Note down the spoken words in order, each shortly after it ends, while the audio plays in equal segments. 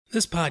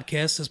This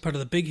podcast is part of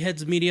the Big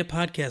Heads Media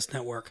Podcast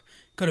Network.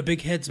 Go to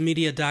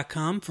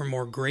bigheadsmedia.com for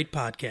more great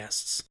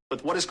podcasts.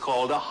 With what is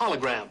called a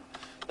hologram.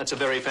 That's a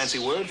very fancy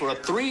word for a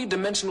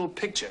three-dimensional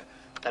picture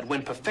that,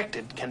 when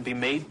perfected, can be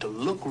made to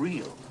look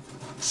real,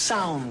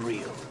 sound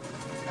real.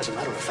 As a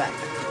matter of fact,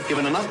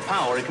 given enough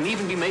power, it can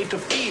even be made to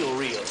feel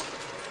real.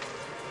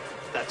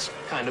 That's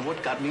kind of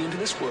what got me into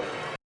this world.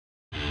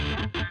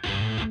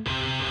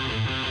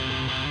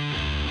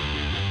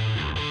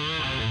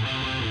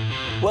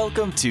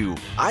 Welcome to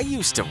I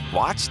Used to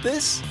Watch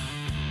This,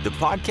 the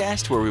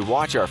podcast where we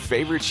watch our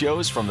favorite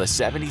shows from the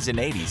 70s and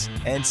 80s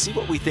and see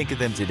what we think of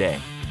them today.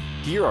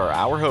 Here are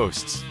our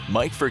hosts,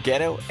 Mike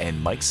Forgetto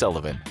and Mike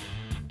Sullivan.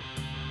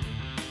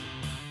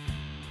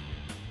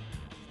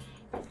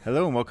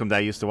 Hello and welcome to I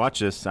Used to Watch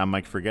This. I'm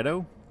Mike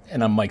Forgetto.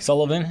 And I'm Mike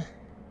Sullivan.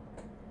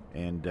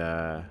 And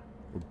we're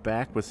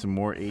back with some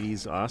more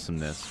 80s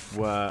awesomeness.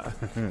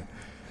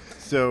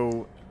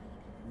 So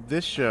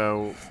this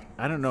show,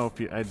 I don't know if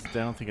you, I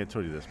don't think I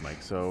told you this,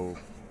 Mike. So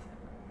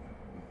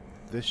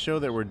this show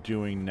that we're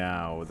doing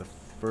now, the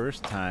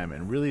first time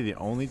and really the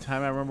only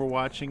time I remember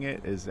watching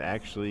it is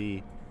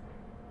actually,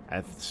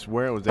 I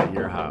swear it was at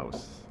your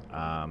house.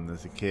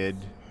 As a kid,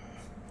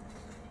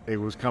 it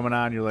was coming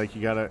on. You're like,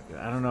 you gotta.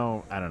 I don't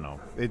know.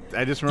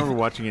 I just remember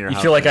watching it at your house.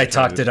 You feel like I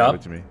talked it up?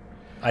 To me.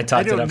 I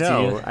talked it up to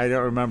you. I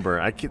don't remember.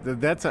 I can't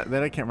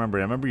remember.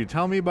 I remember you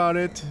telling me about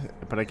it,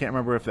 but I can't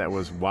remember if that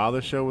was while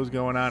the show was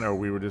going on or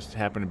we were just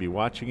happened to be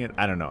watching it.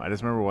 I don't know. I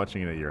just remember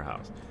watching it at your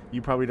house.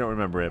 You probably don't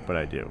remember it, but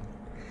I do.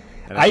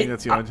 And I think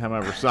that's the only time I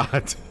ever saw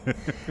it.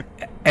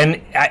 And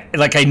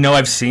I know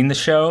I've seen the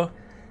show,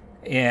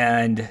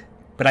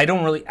 but I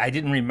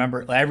didn't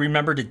remember. I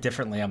remembered it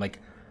differently. I'm like,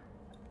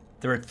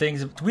 there are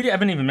things. We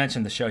haven't even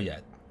mentioned the show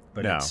yet,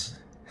 but no.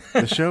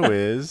 The show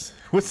is.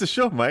 What's the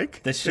show,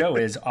 Mike? The show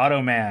is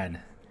Automan.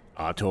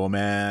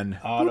 Automan.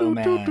 I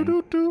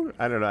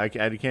don't know. I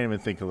can't even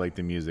think of like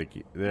the music.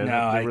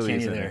 I can't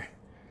either.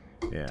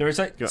 Yeah. There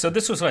was so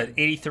this was what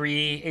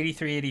 83,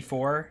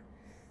 84.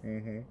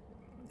 Mm-hmm.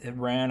 It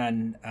ran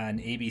on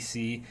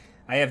ABC.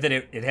 I have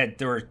that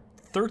there were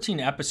 13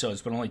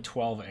 episodes, but only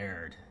 12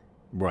 aired.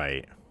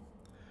 Right.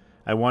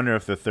 I wonder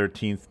if the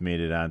 13th made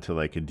it onto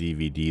like a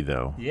DVD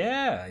though.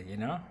 Yeah,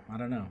 I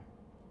don't know,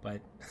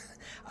 but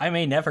I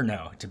may never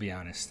know, to be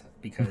honest,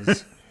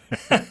 because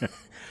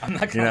I'm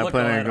not going to look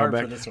that hard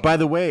for this one. By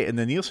the way, in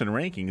the Nielsen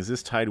rankings,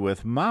 this tied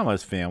with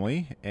Mama's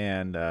Family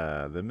and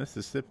the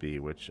Mississippi,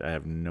 which I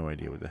have no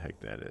idea what the heck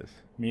that is.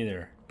 Me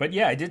either. But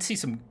yeah, I did see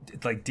some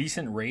like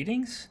decent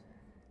ratings.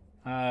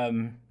 I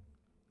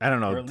don't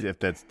know if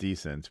that's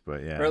decent,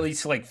 but yeah. Or at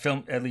least like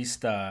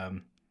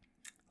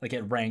like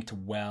it ranked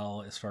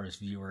well as far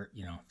as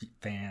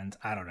fans.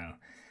 I don't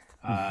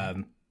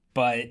know.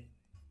 But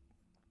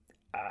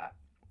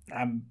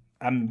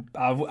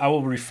I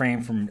will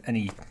refrain from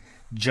any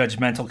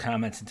judgmental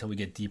comments until we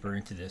get deeper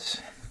into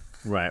this.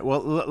 Right.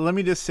 Well, let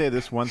me just say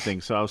this one thing.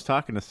 So I was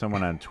talking to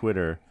someone on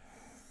Twitter.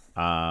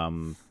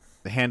 The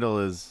handle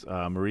is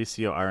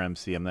Mauricio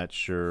RMC. I'm not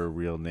sure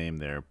real name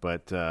there,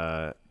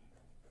 but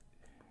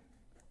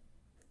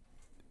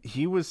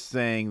he was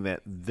saying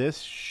that this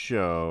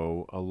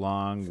show,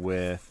 along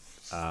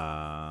with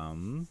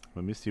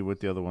let me see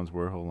what the other ones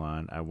were. Hold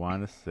on. I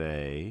want to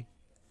say.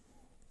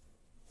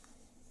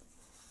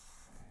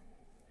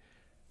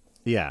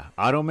 Yeah,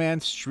 Automan,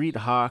 Street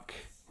Hawk,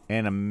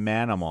 and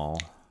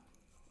Manimal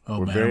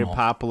were very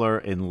popular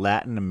in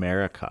Latin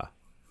America.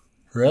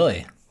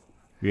 Really?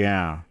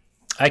 Yeah.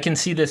 I can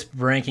see this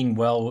ranking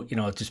well,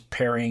 just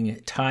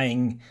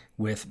tying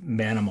with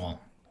Manimal.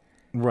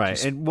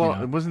 Right. It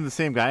wasn't the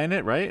same guy in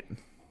it, right?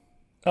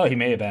 Oh, he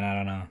may have been. I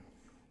don't know.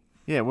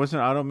 Yeah,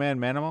 wasn't Automan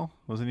Manimal?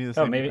 Wasn't he the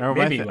same? Oh,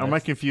 maybe. Or am I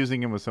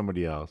confusing him with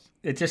somebody else?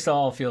 It just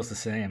all feels the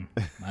same.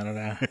 I don't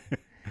know.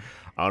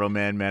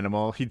 Automan,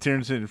 Manimal. He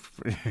turns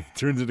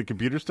into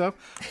computer stuff,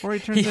 or he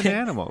turns into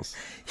animals.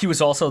 He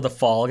was also the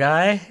fall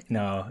guy.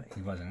 No,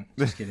 he wasn't.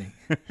 Just kidding.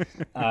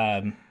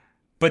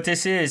 But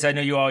this is. I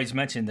know you always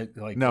mention that.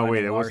 Like, no, Glenn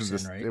wait. A. It Larson, wasn't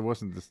this. right? It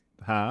wasn't this.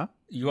 Huh?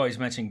 You always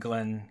mention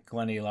Glenn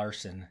A.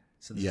 Larson.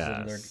 So this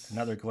is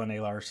another Glenn A.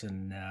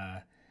 Larson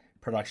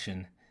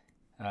production.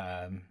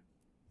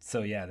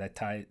 So yeah, that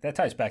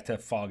ties back to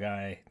Fall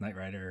Guy, Knight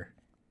Rider.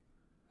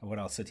 What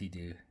else did he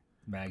do?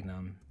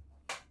 Magnum.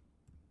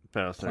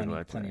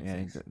 Plenty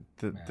he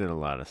did a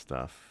lot of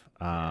stuff.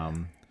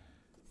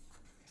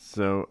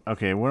 So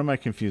okay, what am I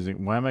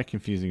confusing? Why am I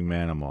confusing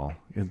Manimal?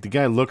 The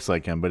guy looks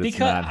like him, but it's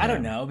not him. I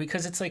don't know,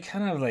 because it's like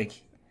kind of like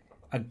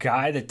a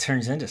guy that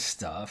turns into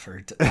stuff,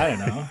 or I don't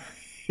know.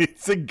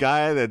 It's a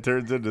guy that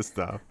turns into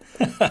stuff.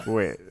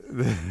 Wait.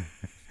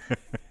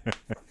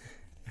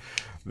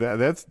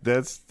 That's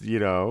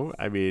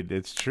I mean,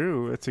 it's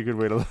true. It's a good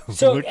way to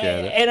look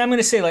at it. And I'm going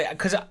to say, like,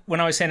 because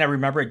when I was saying I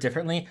remember it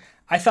differently,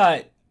 I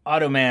thought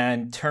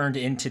Automan turned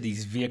into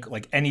these vehicle,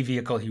 like any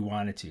vehicle he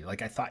wanted to.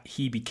 Like, I thought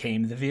he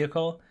became the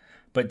vehicle,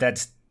 but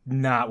that's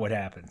not what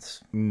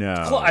happens. No.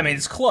 I mean,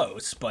 it's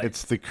close, but...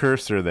 It's the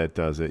cursor that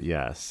does it,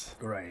 yes.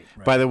 Right.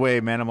 By the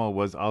way, Manimal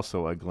was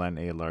also a Glenn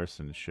A.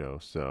 Larson show,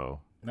 so...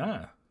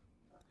 Ah.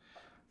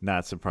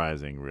 Not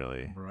surprising,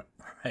 really.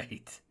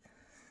 Right.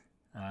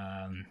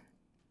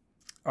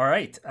 All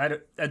right.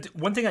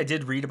 One thing I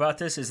did read about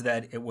this is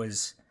that it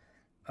was,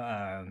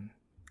 if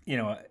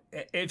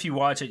you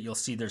watch it, you'll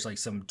see there's like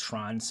some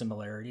Tron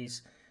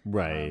similarities.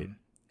 Right.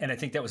 And I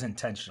think that was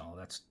intentional.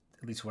 That's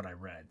at least what I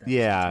read.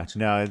 Yeah.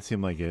 No, it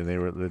seemed like it.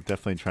 They're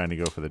definitely trying to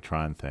go for the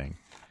Tron thing.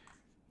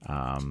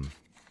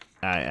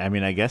 I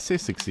mean, I guess they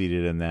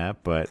succeeded in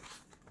that, but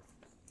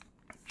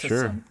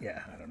sure.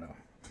 I don't know.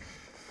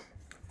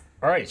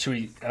 All right. Should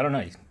we, I don't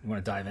know. You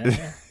want to dive in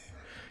here?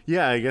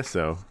 Yeah, I guess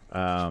so.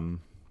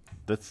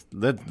 Let's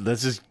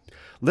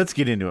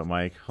get into it,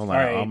 Mike. Hold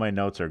on. All my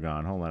notes are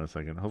gone. Hold on a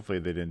second. Hopefully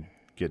they didn't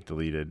get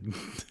deleted.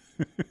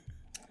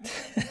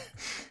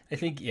 I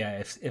think,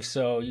 yeah, if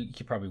so, you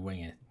could probably wing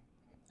it.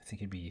 I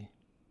think it'd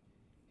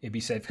be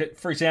safe.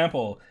 For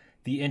example,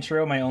 the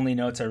intro, my only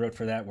notes I wrote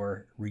for that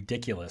were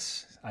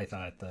ridiculous. I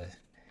thought the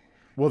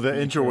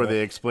intro where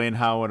they explain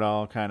how it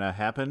all kind of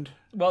happened.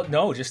 Well,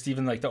 no, just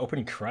even like the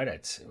opening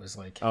credits. It was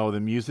like, oh, the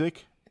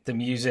music, the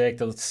scenes,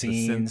 the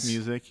synth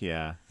music.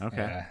 Yeah. Okay.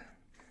 Yeah.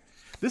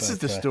 This is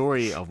the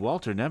story of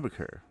Walter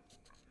Nebuchadnezzar.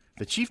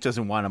 The chief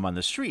doesn't want him on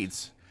the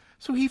streets,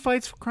 so he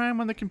fights crime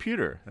on the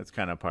computer. That's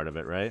kind of part of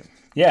it, right?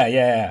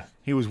 Yeah.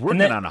 He was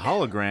working on a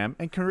hologram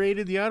and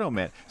created the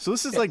Automan. So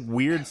this is like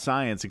weird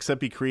science,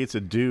 except he creates a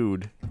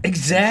dude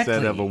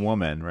instead of a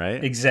woman,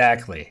 right?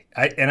 Exactly.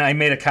 I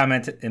made a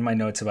comment in my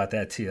notes about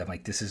that too. I'm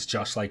like, this is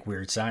just like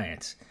weird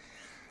science,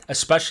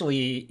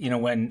 especially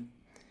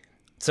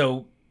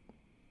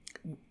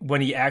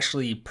when he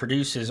actually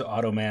produces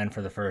Automan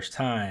for the first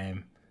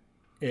time.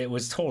 It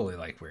was totally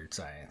like weird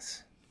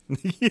science.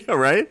 Yeah,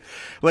 right?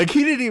 Like,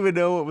 he didn't even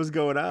know what was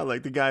going on.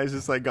 Like, the guy's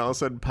just, like, all of a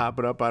sudden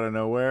popping up out of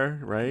nowhere,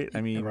 right? I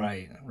mean...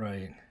 Right.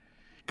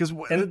 Because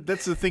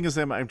that's the thing is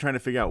I'm trying to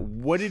figure out,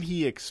 what did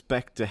he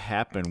expect to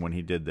happen when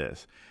he did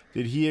this?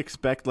 Did he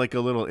expect, like, a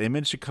little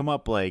image to come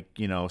up, like,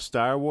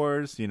 Star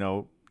Wars,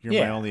 you're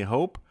my only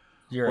hope?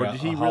 Or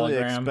did he really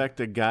expect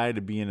a guy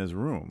to be in his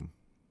room?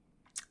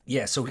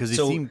 Yeah, because he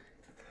seemed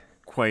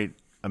quite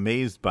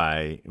amazed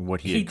by what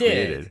he had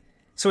created. Did.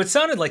 So it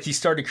sounded like he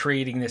started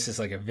creating this as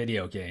like a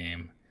video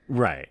game.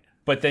 Right.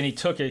 But then he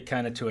took it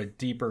kind of to a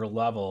deeper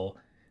level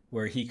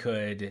where he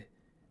could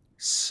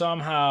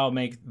somehow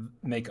make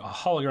a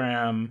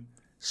hologram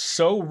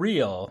so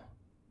real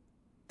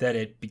that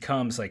it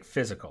becomes like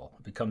physical.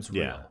 It becomes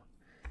real.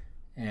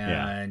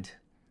 And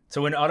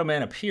so when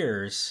Automan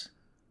appears,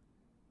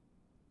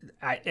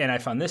 I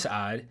found this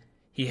odd,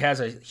 he has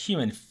a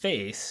human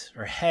face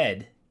or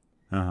head,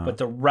 but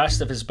the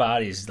rest of his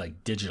body is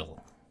like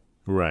digital.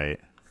 Right.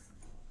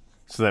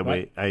 So that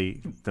way,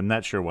 I'm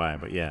not sure why,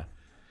 but yeah.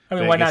 I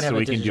mean, why not have so a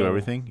we digital... can do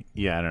everything?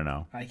 Yeah, I don't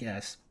know. I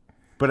guess.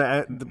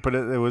 But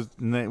it was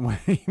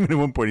even at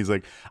one point he's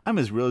like, "I'm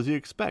as real as you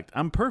expect.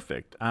 I'm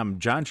perfect. I'm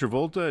John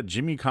Travolta,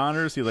 Jimmy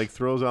Connors." He like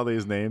throws all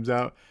these names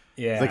out.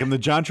 Yeah. It's like I'm the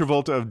John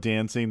Travolta of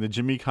dancing, the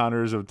Jimmy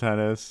Connors of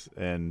tennis,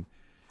 and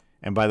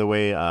by the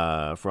way,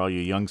 for all you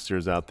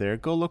youngsters out there,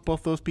 go look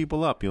both those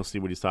people up. You'll see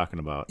what he's talking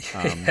about.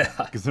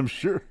 Because I'm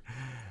sure.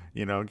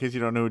 In case you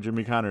don't know who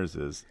Jimmy Connors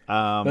is.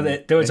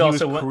 But there was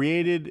also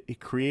created. He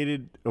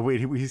created. Oh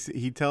wait,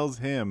 he tells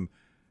him,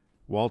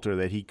 Walter,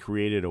 that he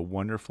created a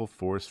wonderful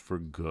force for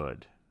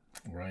good.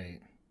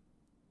 Right.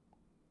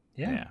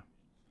 Yeah.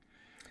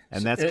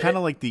 And that's kind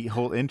of like the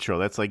whole intro.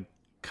 That's like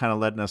kind of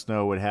letting us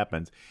know what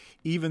happens,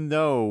 even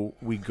though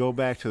we go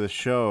back to the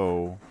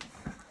show,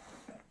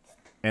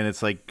 and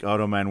it's like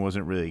Automan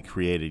wasn't really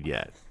created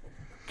yet.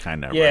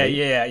 Kind of. Yeah.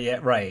 Right? Yeah.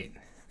 Right.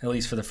 At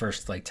least for the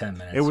first like 10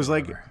 minutes.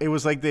 It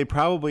was like they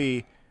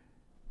probably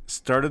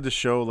started the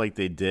show like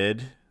they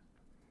did,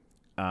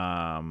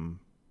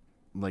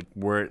 like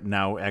where it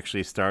now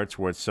actually starts,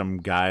 where it's some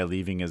guy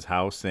leaving his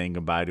house saying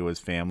goodbye to his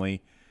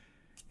family,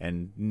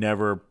 and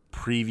never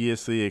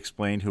previously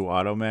explained who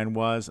Automan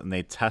was, and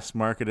they test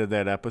marketed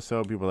that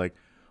episode. People were like,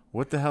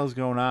 "What the hell's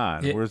going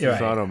on? Where's this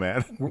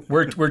Automan?"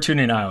 We're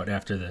tuning out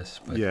after this.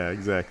 But. Yeah,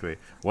 exactly.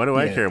 Why do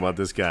I care about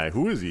this guy?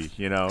 Who is he?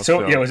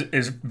 So yeah, it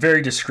was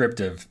very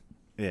descriptive.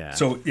 Yeah.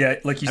 So yeah,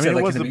 like you said, it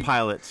like was the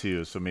pilot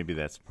too, so maybe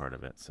that's part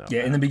of it. So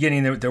yeah, in the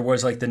beginning there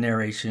was like the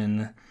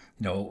narration.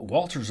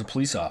 Walter's a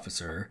police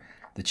officer.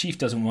 The chief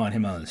doesn't want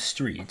him on the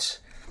streets,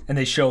 and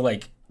they show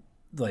like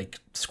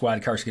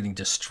squad cars getting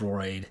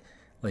destroyed.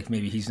 Like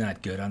maybe he's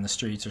not good on the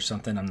streets or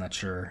something. I'm not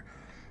sure.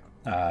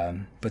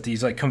 But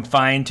he's like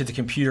confined to the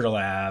computer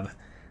lab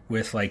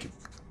with like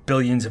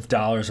billions of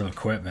dollars of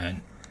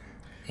equipment.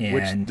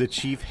 Which the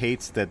chief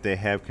hates that they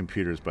have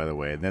computers, by the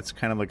way, and that's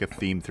kind of like a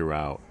theme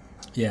throughout.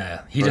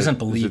 Yeah, he doesn't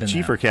believe in them.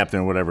 Chief or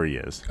captain or whatever he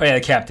is. Oh yeah,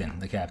 the captain,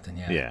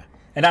 yeah. Yeah.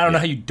 And I don't know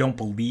how you don't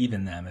believe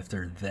in them if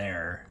they're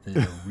there.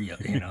 They're real,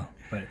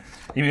 But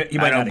you might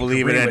I don't not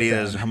believe in any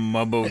them. of those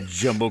mumbo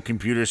jumbo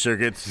computer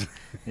circuits.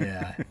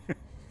 Yeah.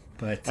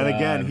 But and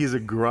again, he's a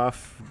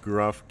gruff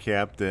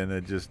captain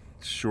and just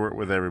short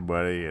with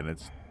everybody, and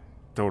it's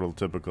total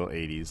typical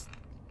 80s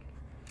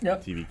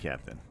TV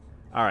captain.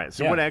 All right,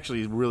 so what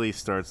actually really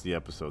starts the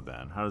episode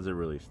then? How does it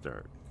really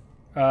start?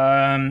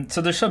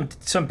 So there's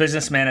some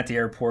businessman at the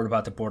airport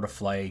about to board a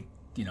flight,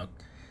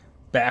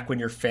 back when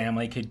your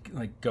family could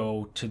like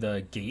go to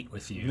the gate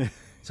with you.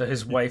 So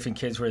his wife and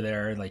kids were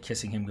there, like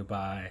kissing him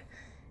goodbye.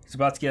 He's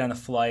about to get on the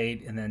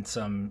flight, and then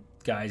some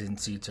guys in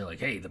suits are like,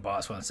 "Hey, the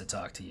boss wants to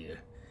talk to you."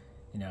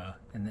 You know,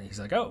 and then he's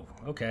like, "Oh,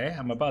 okay,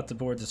 I'm about to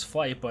board this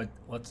flight, but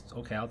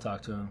I'll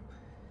talk to him."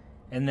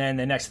 And then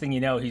the next thing you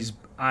know, he's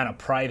on a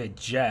private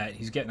jet.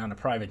 He's getting on a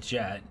private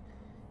jet,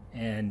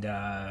 and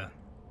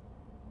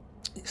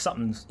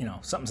something's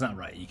not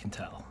right. You can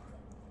tell.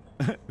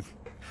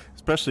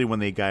 Especially when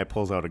the guy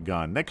pulls out a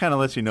gun. That kind of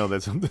lets you know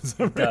that something's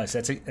It does.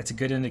 That's a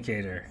good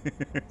indicator.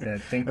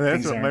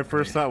 That's what my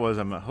first thought was.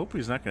 I hope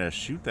he's not going to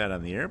shoot that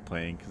on the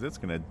airplane because that's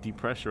going to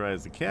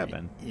depressurize the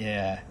cabin.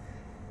 Yeah.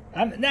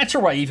 I'm not sure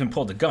why he even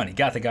pulled the gun. He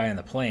got the guy on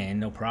the plane,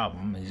 no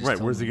problem. Right,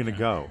 where's he going to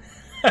go?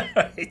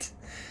 Right.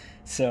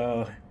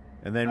 So.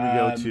 And then we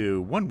go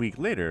to 1 week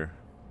later.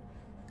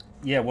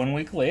 Yeah, 1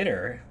 week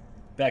later,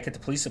 back at the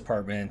police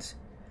department,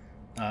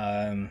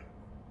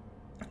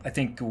 I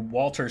think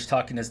Walter's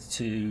talking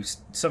to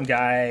some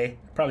guy,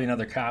 probably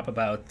another cop,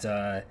 about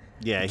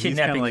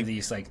kidnapping of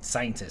these like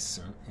scientists.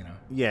 Or,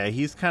 Yeah,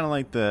 he's kind of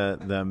like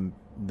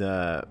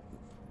the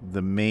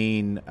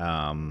main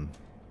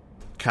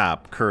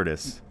cop,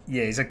 Curtis.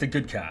 Yeah, he's like the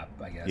good cop,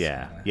 I guess.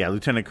 Yeah,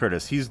 Lieutenant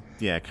Curtis. He's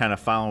kind of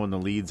following the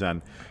leads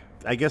on.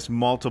 I guess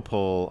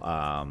multiple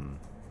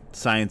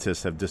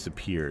scientists have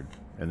disappeared,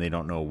 and they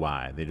don't know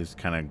why. They just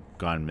kind of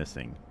gone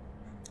missing.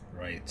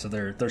 Right. So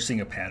they're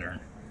seeing a pattern.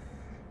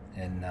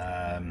 And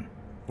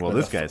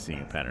this guy's seeing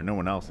a pattern. No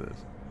one else is.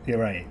 Yeah,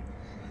 right.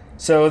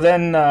 So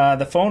then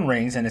the phone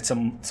rings, and it's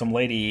some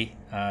lady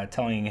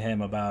telling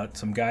him about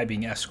some guy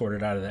being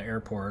escorted out of the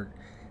airport.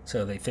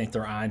 So they think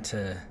they're on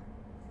to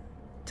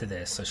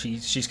this. So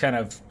she's kind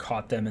of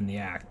caught them in the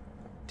act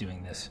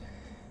doing this.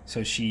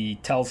 So she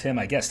tells him,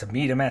 I guess, to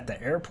meet him at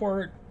the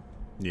airport.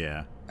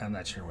 Yeah. I'm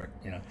not sure what,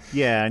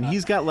 Yeah, and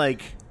he's got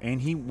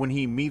when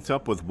he meets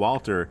up with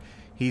Walter,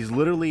 he's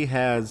literally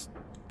has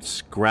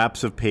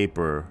scraps of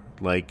paper,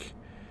 like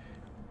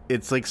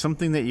it's like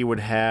something that you would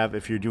have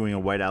if you're doing a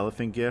white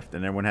elephant gift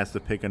and everyone has to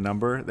pick a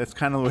number. That's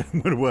kind of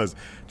what it was.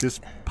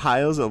 Just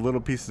piles of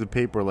little pieces of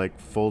paper like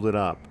folded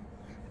up.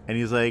 And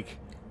he's like,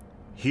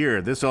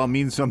 "Here, this all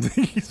means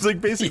something." He's like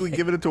basically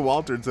giving it to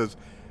Walter and says,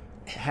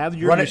 "Have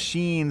your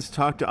machines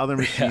talk to other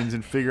machines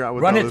and figure out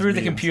what run all it this through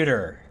means." The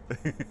computer.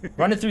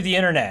 Run it through the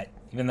internet,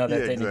 even though that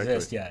didn't exactly.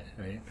 exist yet,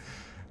 right?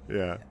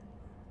 Yeah.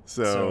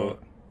 So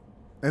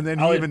and then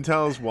he even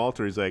tells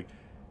Walter, he's like,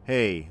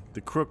 "Hey,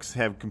 the crooks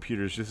have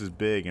computers just as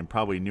big and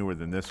probably newer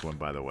than this one,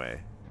 by the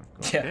way."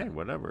 Okay,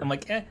 whatever. I'm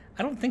like, I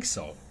don't think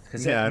so.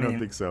 I don't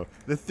think so.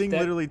 The thing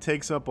literally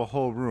takes up a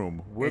whole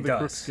room. Where are the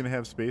crooks going to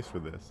have space for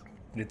this?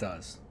 It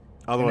does.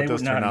 Although it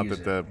does turn out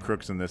that the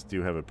crooks in this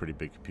do have a pretty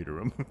big computer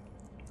room.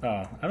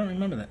 Oh, I don't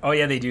remember that. Oh,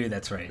 yeah, they do.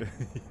 That's right.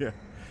 Yeah.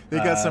 They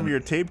got some of your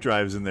tape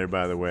drives in there,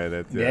 by the way,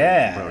 that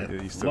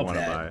you still want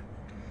to buy.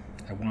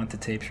 I want the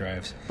tape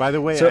drives. By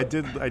the way, I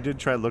did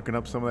try looking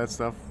up some of that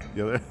stuff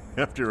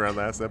after our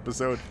last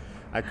episode.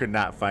 I could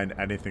not find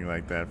anything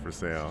like that for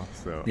sale,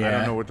 so I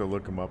don't know what to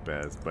look them up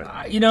as. But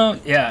maybe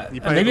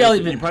I'll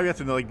even. You probably have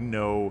to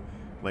know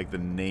the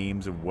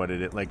names of what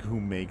it is, like who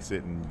makes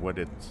it and what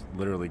it's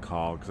literally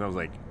called. Because I was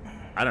like,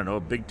 I don't know,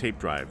 big tape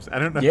drives. I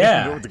don't know.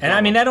 Yeah, know what to and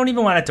call them. I don't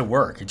even want it to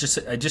work. It just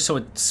so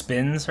it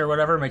spins or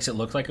whatever makes it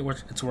look like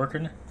it's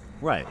working.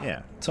 Right.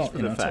 Yeah. That's all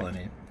I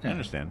need. Yeah. I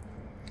understand.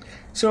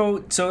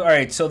 So all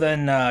right. So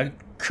then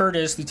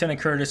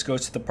Lieutenant Curtis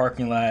goes to the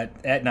parking lot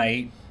at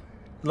night.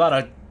 A lot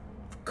of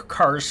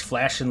cars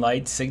flashing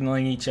lights,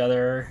 signaling each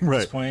other at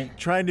this point.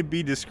 Trying to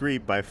be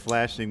discreet by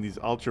flashing these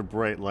ultra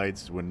bright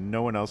lights when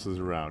no one else is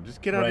around.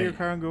 Just get out of your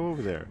car and go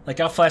over there. Like,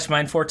 I'll flash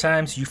mine 4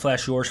 times, you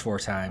flash yours 4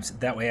 times.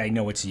 That way I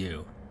know it's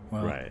you.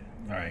 Well, right.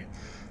 All right.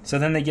 So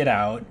then they get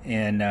out,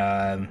 and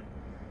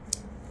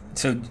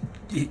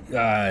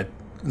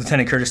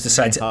Lieutenant Curtis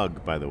decides... They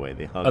hug, by the way.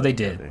 They hug. Oh, they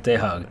did. They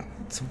hugged.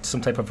 Some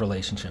type of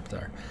relationship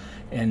there.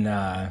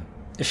 And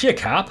is she a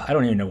cop? I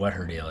don't even know what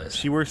her deal is.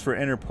 She works for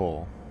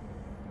Interpol.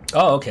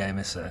 Oh, okay, I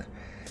missed that.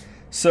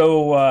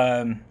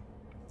 So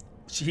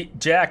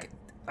Jack,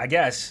 I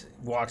guess,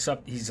 walks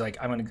up. He's like,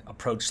 "I'm going to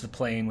approach the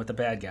plane with the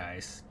bad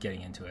guys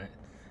getting into it."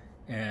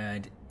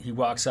 And he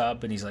walks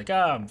up and he's like,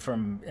 I'm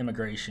from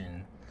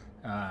immigration.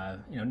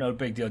 No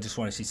big deal. Just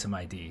want to see some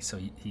ID. So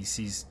he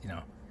sees,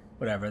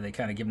 whatever. They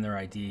kind of give him their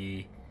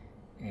ID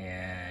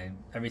and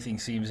everything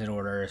seems in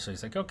order. So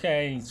he's like,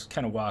 okay. He's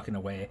kind of walking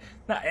away.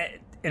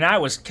 And I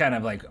was kind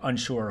of like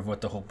unsure of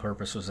what the whole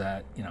purpose was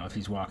at, if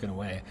he's walking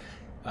away.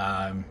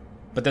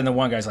 But then the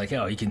one guy's like,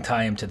 he can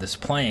tie him to this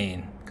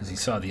plane because he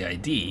saw the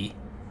ID.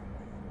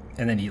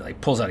 And then he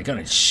pulls out a gun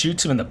and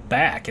shoots him in the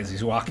back as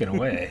he's walking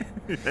away.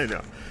 I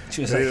know.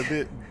 She was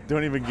they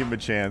don't even give him a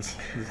chance.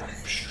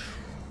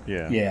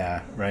 Yeah.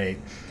 Yeah, right.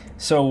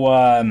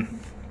 So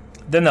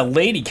then the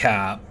lady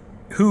cop,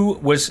 who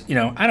was,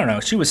 I don't know,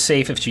 she was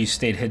safe if she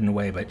stayed hidden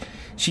away, but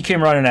she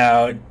came running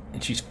out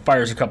and she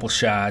fires a couple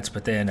shots,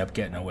 but they end up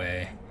getting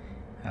away.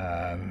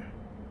 And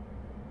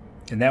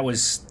that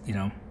was,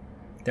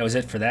 that was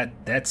it for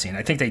that scene.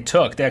 I think they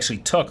actually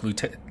took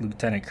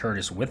Lieutenant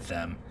Curtis with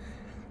them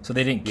So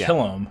they didn't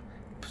kill him.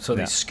 So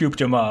they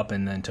scooped him up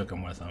and then took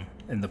him with them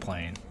in the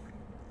plane,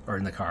 or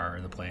in the car,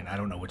 or the plane. I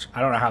don't know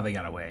how they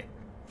got away.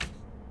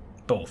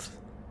 Both.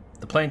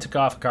 The plane took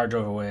off. The car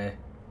drove away.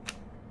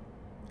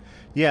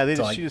 Yeah,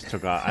 she just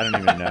took off. I don't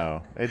even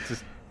know. It's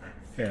just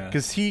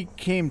because he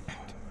came,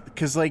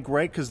 because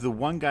the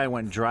one guy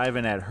went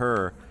driving at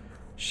her.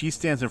 She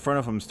stands in front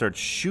of him, and starts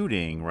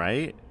shooting,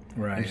 right?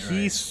 Right. And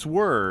he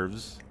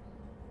swerves,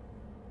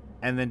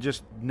 and then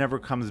just never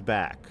comes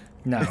back.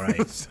 No,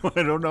 right. So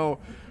I don't know.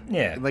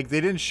 Yeah. Like,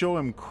 they didn't show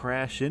him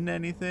crash into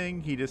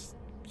anything. He just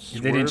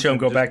They didn't show him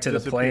go back to the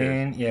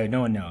plane. Yeah,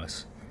 no one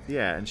knows.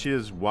 Yeah, and she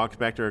just walks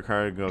back to her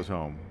car and goes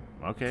home.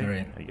 Okay,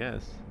 right. I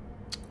guess.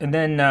 And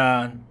then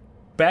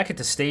back at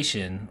the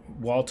station,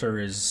 Walter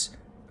is...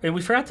 And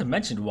we forgot to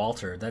mention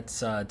Walter.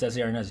 That's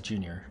Desi Arnaz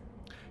Jr.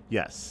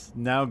 Yes.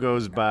 Now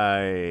goes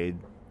by...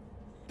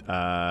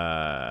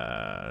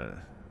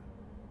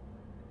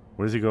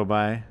 what does he go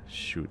by?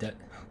 Shoot.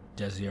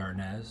 Desi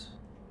Arnaz?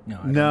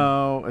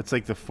 No, it's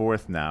like the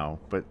fourth now,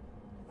 but...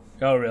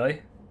 Oh,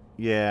 really?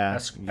 Yeah.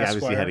 He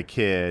obviously had a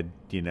kid,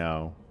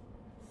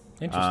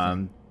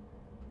 Interesting.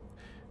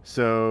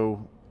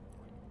 So...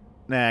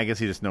 Nah, I guess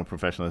he's just no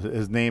professional.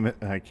 His name,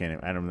 I'm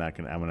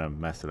gonna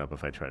mess it up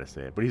if I try to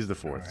say it. But he's the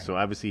fourth, right. So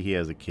obviously he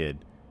has a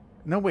kid.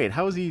 No, wait,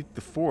 how is he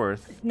the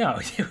fourth? No,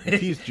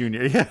 he's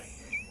junior. Yeah,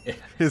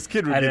 his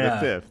kid would be the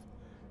fifth.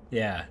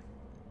 Yeah,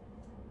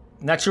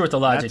 not sure what the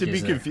logic is. Not to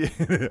be confused.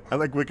 I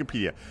like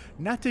Wikipedia.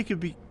 Not to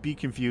be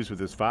confused with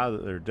his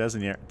father,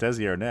 Desi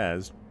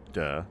Arnaz.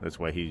 Duh, that's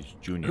why he's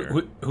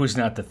junior. Who's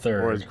not the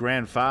third? Or his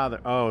grandfather.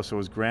 Oh, so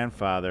his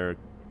grandfather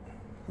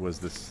was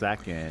the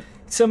second.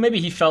 So maybe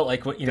he felt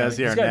like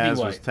Desi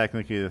Arnaz was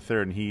technically the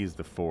third, and he's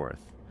the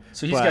fourth.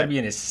 So he's got to be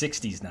in his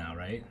 60s now,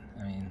 right?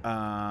 I mean,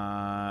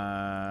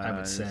 I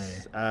would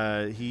say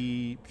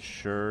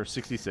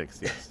 66.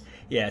 Yes.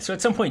 Yeah. So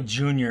at some point,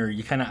 junior,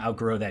 you kind of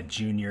outgrow that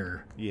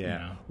junior.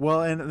 Yeah.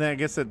 Well, and then I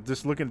guess that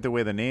just looking at the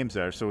way the names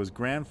are, so his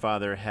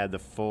grandfather had the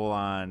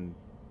full-on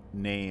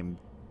name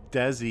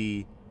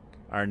Desi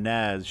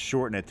Arnaz,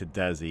 shorten it to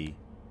Desi,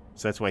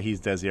 so that's why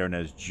he's Desi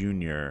Arnaz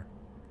Jr.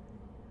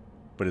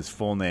 But his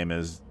full name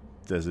is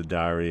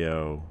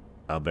Desiderio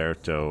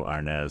Alberto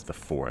Arnaz the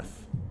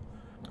Fourth.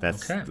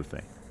 That's the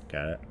thing.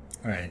 Got it?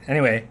 All right.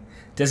 Anyway,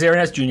 Desi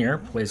Arnaz Jr.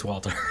 plays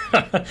Walter.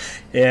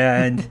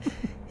 And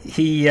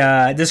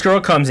this girl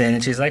comes in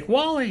and she's like,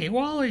 Wally.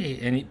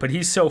 But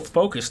he's so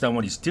focused on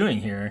what he's doing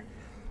here.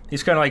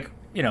 He's kind of like,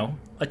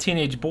 a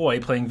teenage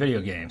boy playing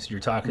video games. You're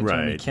talking to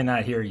him, he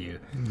cannot hear you.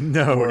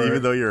 No,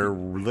 even though you're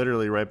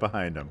literally right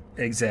behind him.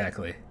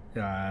 Exactly.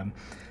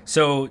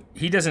 So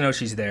he doesn't know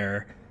she's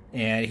there.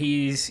 And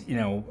he's,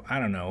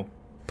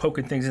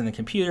 poking things in the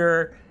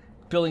computer.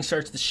 Building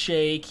starts to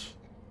shake.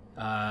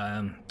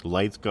 The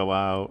lights go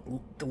out.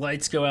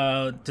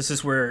 This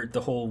is where the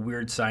whole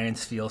weird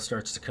science feel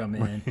starts to come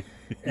in.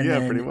 And yeah,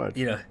 then, pretty much.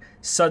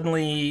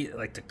 Suddenly,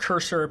 like, the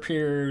cursor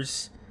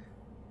appears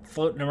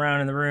floating around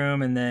in the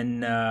room, and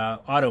then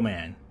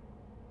Automan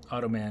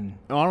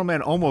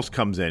almost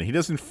comes in. He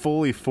doesn't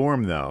fully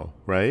form, though,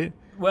 right?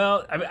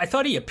 Well, I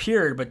thought he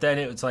appeared, but then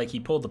it was like he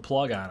pulled the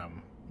plug on him.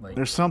 Like,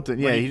 there's something,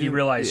 yeah. He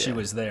realized she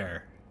was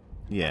there.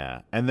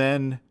 Yeah, and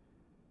then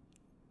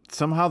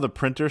somehow the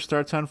printer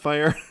starts on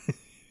fire.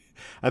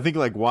 I think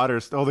like water.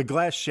 The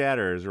glass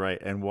shatters, right,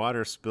 and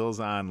water spills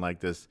on like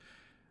this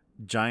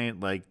giant,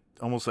 like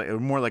almost like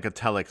more like a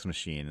telex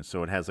machine.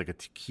 So it has like a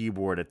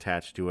keyboard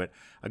attached to it.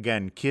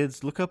 Again,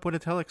 kids, look up what a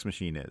telex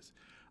machine is.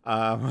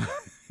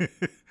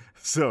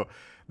 So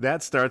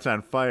that starts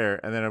on fire,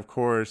 and then of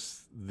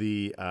course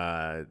the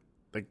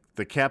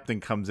captain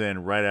comes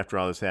in right after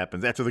all this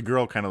happens. After the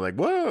girl kind of like,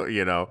 whoa,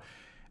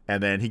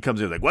 and then he comes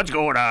in like, what's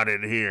going on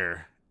in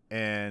here?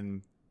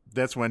 And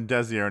that's when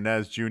Desi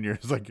Arnaz Jr.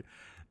 is like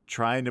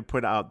trying to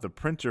put out the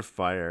printer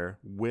fire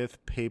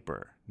with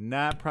paper.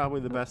 Not probably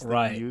the best thing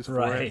to use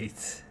for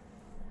it.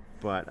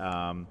 But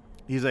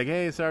he's like,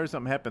 hey, sorry,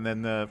 something happened.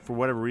 Then for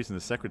whatever reason,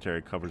 the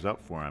secretary covers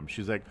up for him.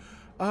 She's like,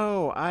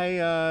 oh,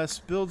 I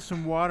spilled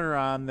some water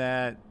on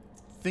that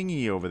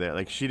thingy over there.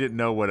 Like, she didn't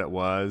know what it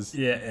was.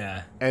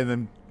 Yeah. And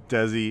then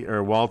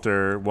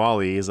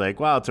Wally is like,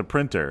 wow, it's a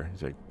printer.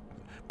 He's like,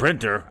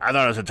 printer? I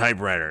thought it was a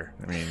typewriter.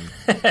 I mean,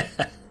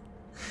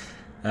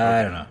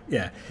 I don't know.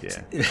 Yeah.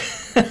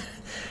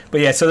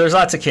 But yeah, so there's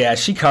lots of chaos.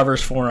 She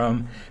covers for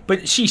him,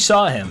 but she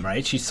saw him,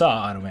 right? She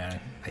saw Automan.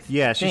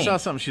 Yeah, she saw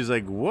something. She's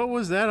like, what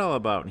was that all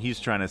about? And he's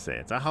trying to say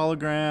it's a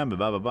hologram,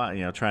 blah, blah,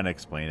 blah, trying to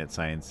explain it,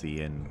 science-y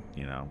and,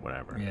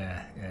 whatever.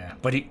 Yeah.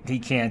 But he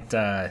can't,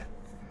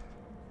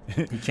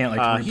 he can't,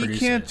 like, reproduce it. He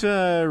can't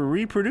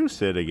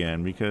reproduce it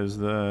again because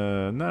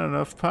not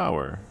enough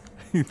power.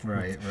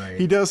 Right.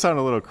 He does sound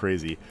a little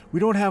crazy. We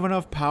don't have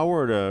enough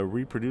power to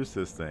reproduce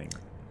this thing.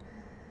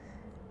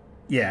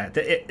 Yeah.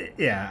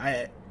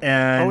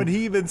 And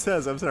he even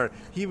says,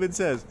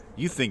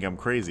 you think I'm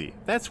crazy.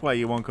 That's why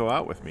you won't go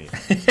out with me.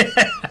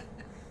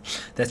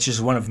 That's just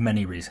one of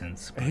many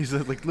reasons. And he's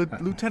like,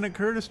 Lieutenant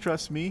Curtis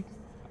trusts me.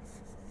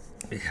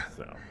 Yeah.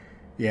 So.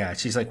 Yeah,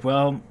 she's like,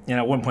 well,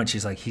 at one point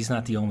she's like, he's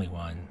not the only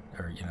one.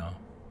 Or,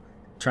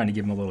 trying to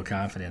give him a little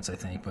confidence, I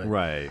think. But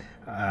Right.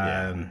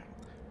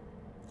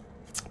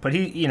 But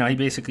he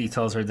basically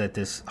tells her that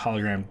this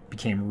hologram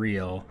became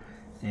real,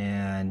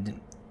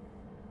 and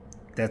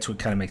that's what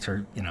kind of makes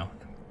her,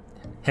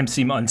 him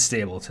seem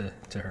unstable to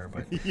her.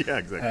 But Yeah,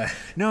 exactly.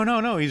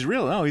 No, he's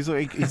real. No, he's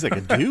like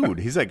a dude.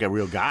 He's like a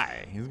real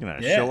guy. He's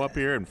gonna show up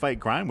here and fight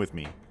crime with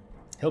me.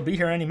 He'll be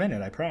here any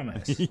minute, I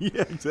promise.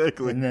 Yeah,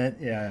 exactly. And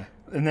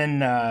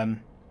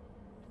then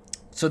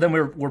so then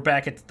we're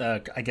back at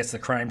the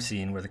crime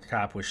scene where the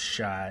cop was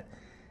shot,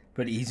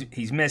 but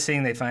he's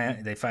missing. They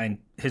find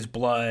his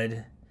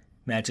blood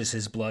matches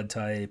his blood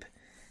type,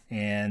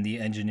 and the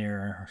engineer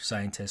or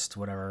scientist,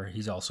 whatever,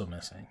 he's also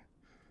missing.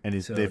 And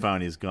they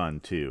found his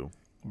gun too.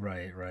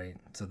 Right.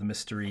 So the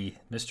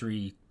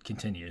mystery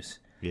continues.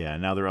 Yeah,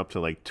 now they're up to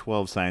like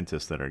 12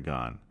 scientists that are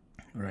gone.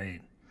 Right.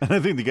 And I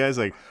think the guy's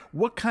like,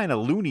 what kind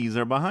of loonies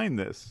are behind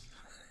this?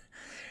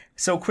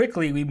 So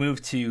quickly we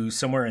move to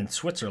somewhere in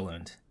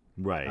Switzerland.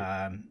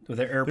 Right. With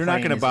an airplane. They're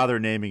not going to bother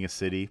naming a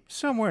city.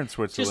 Somewhere in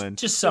Switzerland.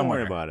 Just somewhere.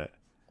 Don't worry about it.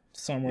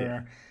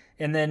 Somewhere. Yeah.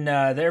 And then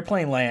the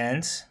airplane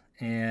lands,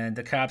 and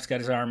the cop's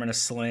got his arm in a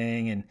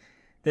sling, and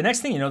the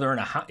next thing you know, they're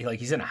in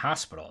he's in a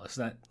hospital. It's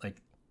not like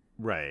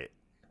right.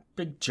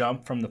 Big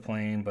jump from the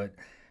plane, but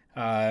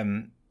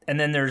and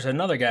then there's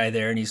another guy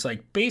there, and he's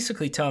like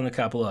basically telling the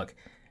cop, look,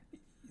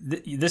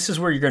 this is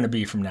where you're going to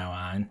be from now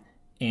on,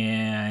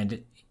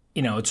 and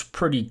it's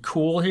pretty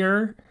cool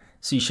here,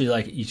 so you should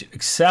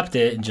accept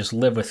it and just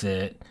live with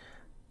it.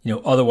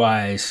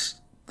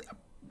 Otherwise,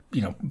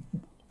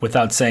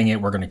 without saying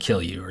it, we're going to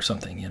kill you or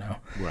something.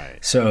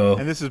 Right. So,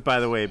 and this is, by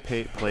the way,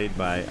 played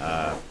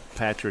by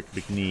Patrick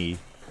Macnee,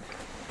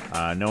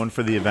 known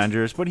for the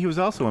Avengers, but he was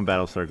also in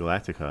Battlestar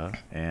Galactica,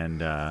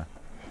 and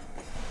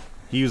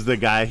he was the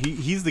guy.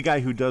 He's the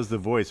guy who does the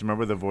voice.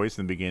 Remember the voice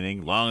in the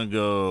beginning, long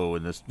ago,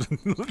 in this.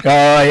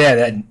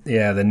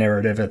 The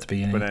narrative at the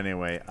beginning. But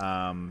anyway,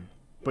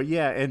 but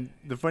yeah, and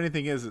the funny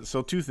thing is,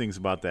 so two things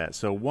about that.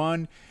 So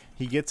one,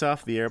 he gets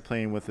off the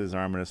airplane with his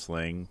arm in a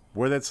sling.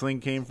 Where that sling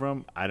came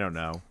from, I don't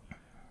know.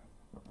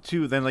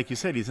 Two, then like you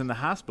said, he's in the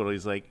hospital.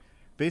 He's like,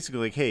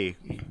 basically like, hey,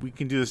 we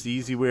can do this the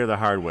easy way or the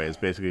hard way is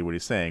basically what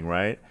he's saying,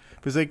 right?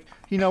 But he's like,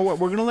 you know what,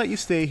 we're going to let you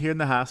stay here in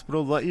the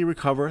hospital, let you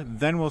recover,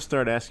 then we'll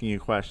start asking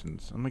you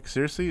questions. I'm like,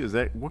 seriously?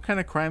 What kind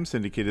of crime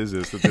syndicate is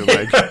this that they're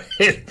like...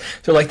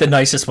 They're like the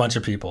nicest bunch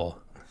of people.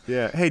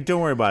 Yeah. Hey,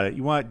 don't worry about it.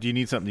 Do you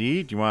need something to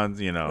eat? Do you want,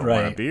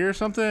 want a beer or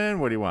something?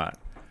 What do you want?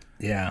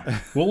 Yeah.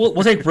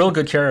 We'll take real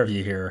good care of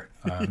you here.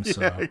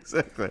 Yeah,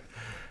 exactly.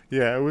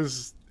 Yeah, it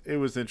was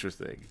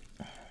interesting.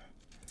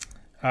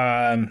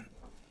 So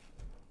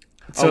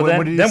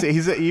what did he say?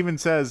 He even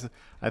says,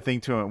 I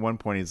think to him at one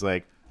point, he's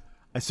like,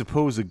 I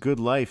suppose a good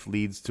life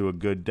leads to a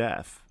good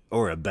death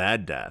or a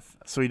bad death.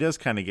 So he does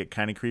kind of get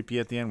kind of creepy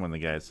at the end when the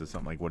guy says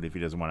something like, what if he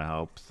doesn't want to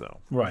help? So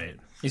right.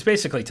 He's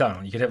basically telling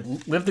him, you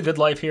could live the good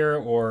life here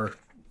or,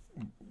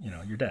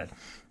 you're dead.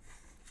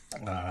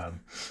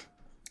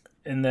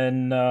 And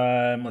then,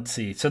 let's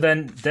see. So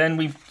then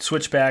we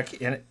switch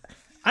back and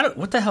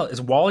what the hell?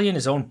 Is Wally in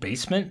his own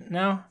basement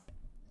now?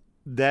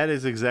 That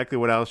is exactly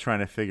what I was trying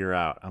to figure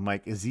out. I'm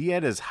like, is he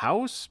at his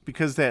house?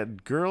 Because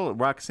that girl,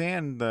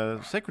 Roxanne,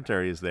 the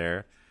secretary, is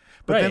there.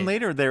 But then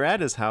later they're at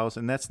his house,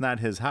 and that's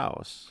not his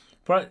house.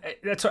 But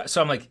that's what,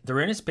 so I'm like, they're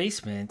in his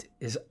basement.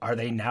 Are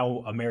they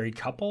now a married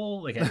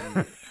couple?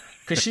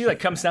 Because she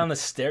comes down the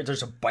stairs.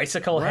 There's a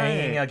bicycle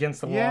hanging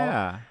against the wall.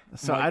 Yeah.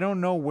 So I don't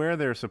know where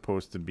they're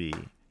supposed to be.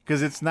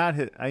 Because it's not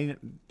his.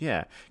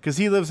 Because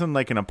he lives in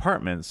an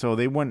apartment, so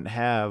they wouldn't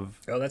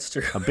have. Oh, that's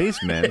true. A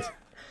basement.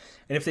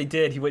 And if they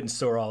did, he wouldn't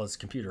store all his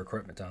computer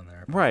equipment down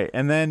there. Right.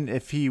 And then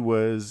if he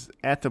was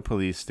at the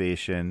police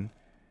station,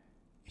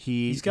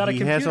 he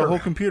has a whole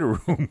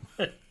computer room.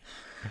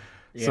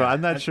 So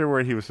I'm not sure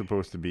where he was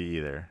supposed to be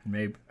either.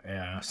 Maybe.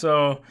 Yeah.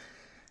 So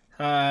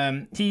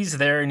he's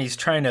there and he's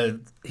trying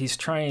to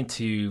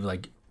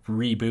reboot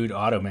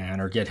Automan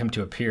or get him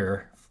to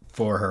appear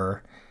for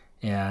her.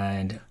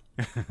 And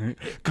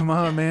come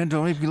on, man,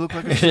 don't make me look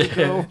like a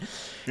psycho.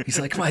 He's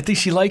like, come on, I think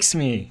she likes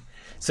me.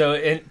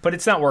 So, but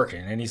it's not working,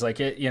 and he's like,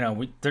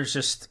 there's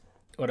just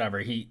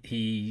whatever.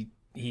 He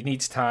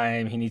needs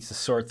time. He needs to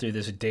sort through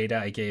this data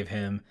I gave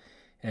him,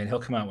 and he'll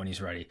come out when he's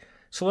ready.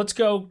 So let's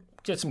go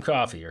get some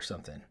coffee or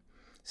something.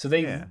 So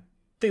they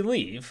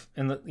leave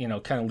and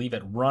kind of leave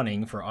it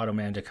running for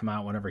Automan to come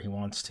out whenever he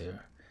wants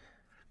to.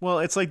 Well,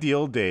 it's like the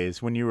old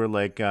days when you were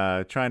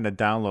trying to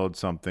download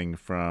something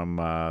from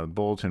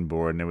bulletin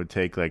board and it would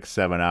take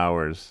 7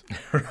 hours.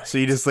 Right. So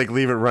you just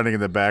leave it running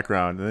in the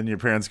background and then your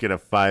parents get a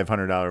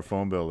 $500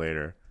 phone bill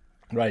later.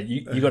 Right.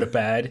 You go to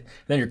bed,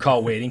 then your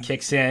call waiting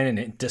kicks in and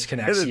it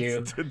disconnects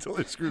you. Until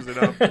it screws it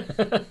up.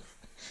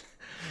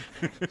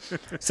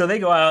 So they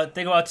go out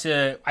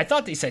to, I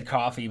thought they said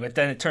coffee, but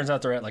then it turns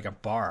out they're at a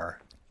bar.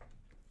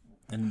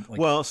 And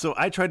so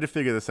I tried to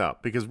figure this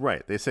out because,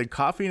 they said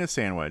coffee and a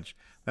sandwich.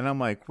 Then I'm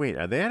like, wait,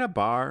 are they at a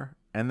bar?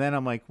 And then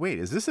I'm like, wait,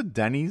 is this a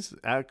Denny's?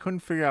 I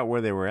couldn't figure out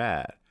where they were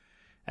at.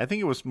 I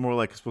think it was more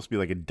supposed to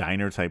be a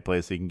diner type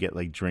place so you can get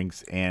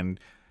drinks and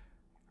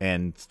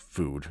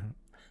food.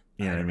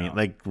 You know what I mean?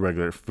 Like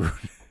regular food.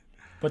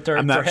 But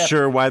I'm not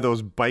sure why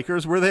those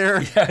bikers were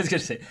there. Yeah, I was gonna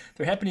say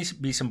there happened to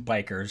be some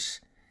bikers,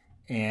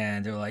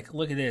 and they're like,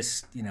 "Look at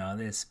this,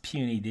 this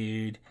puny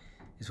dude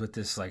is with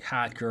this like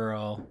hot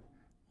girl.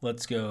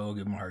 Let's go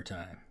give him a hard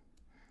time."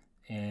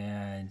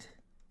 And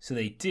so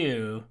they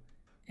do,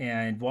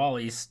 and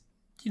Wally's,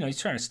 he's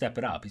trying to step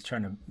it up. He's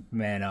trying to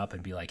man up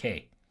and be like,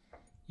 "Hey,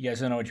 you guys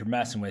don't know what you're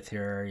messing with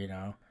here,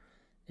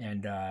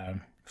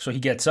 And so he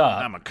gets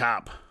up. I'm a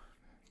cop.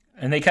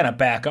 And they kind of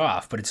back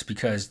off, but it's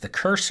because the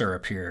cursor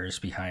appears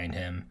behind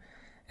him,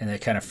 and it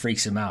kind of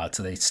freaks him out.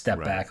 So they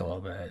step back a little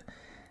bit.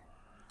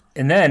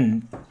 And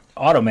then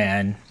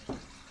Automan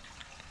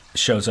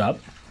shows up,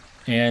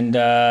 and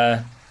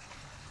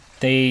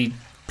they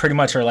pretty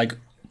much are like,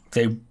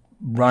 they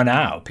run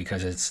out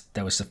because it's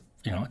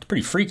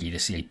pretty freaky to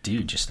see a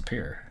dude just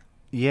appear.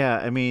 Yeah,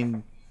 I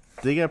mean,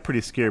 they got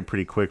pretty scared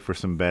pretty quick for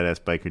some badass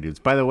biker dudes.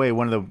 By the way,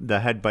 one of the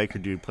head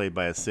biker dude played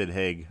by a Sid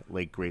Haig,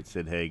 late great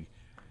Sid Haig,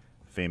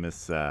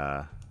 famous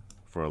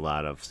for a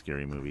lot of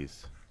scary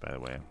movies, by the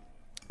way.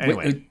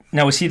 Anyway. Wait,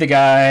 now, was he the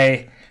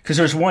guy? Because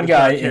there's one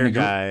guy in the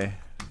guy.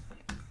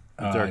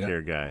 Dark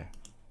hair guy.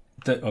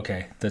 That's all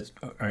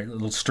right. A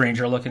little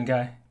stranger looking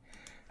guy.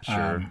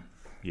 Sure.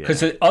 Because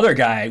the other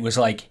guy was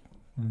like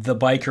the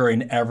biker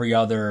in every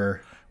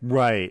other.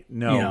 Right.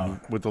 No,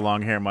 with the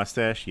long hair,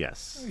 mustache.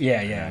 Yes.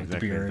 Yeah. Exactly The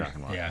beard.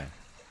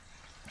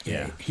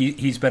 Yeah.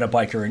 He's been a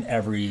biker in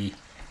every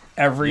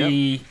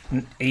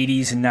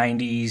 80s and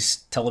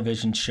 90s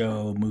television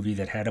show, movie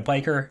that had a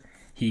biker.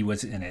 He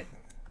was in it,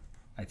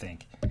 I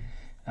think.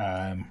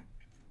 All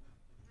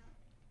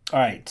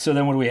right, so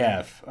then what do we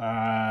have?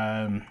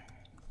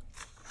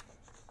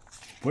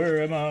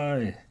 Where am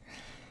I?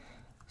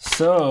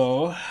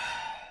 So,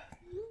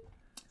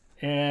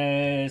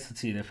 let's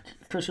see. The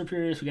cursor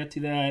appears. We got to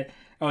that.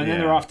 Oh, and then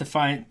they're off to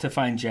find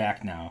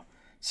Jack now.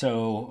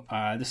 So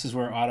this is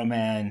where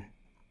Automan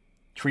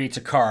creates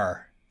a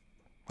car.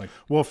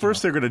 Well,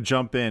 first they're going to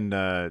jump in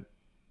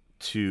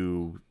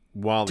to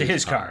Wally's to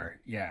his car.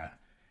 Yeah.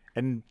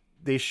 And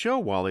they show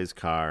Wally's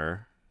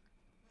car.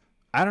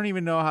 I don't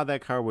even know how that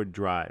car would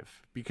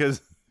drive,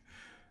 because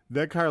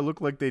that car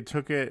looked like they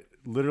took it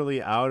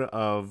literally out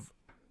of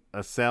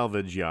a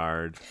salvage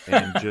yard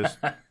and just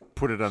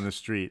put it on the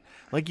street.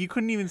 Like, you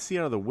couldn't even see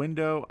out of the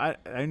window.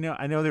 I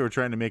know they were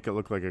trying to make it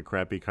look like a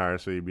crappy car,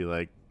 so you'd be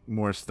like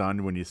more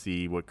stunned when you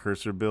see what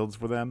Cursor builds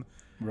for them.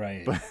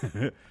 Right.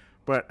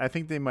 But I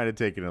think they might have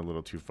taken it a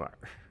little too far.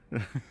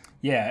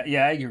 Yeah,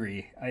 I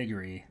agree.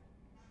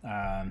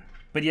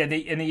 But yeah,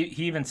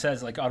 he even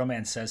says, like,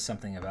 Automan says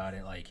something about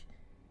it,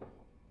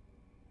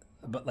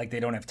 but they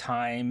don't have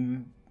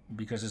time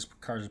because his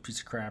car's a piece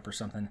of crap or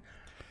something.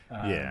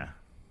 Yeah.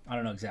 I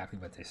don't know exactly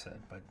what they said,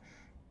 but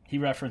he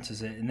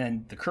references it, and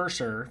then the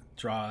cursor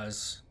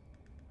creates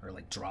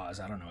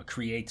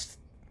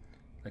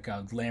like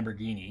a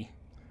Lamborghini,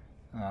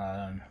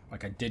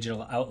 like a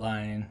digital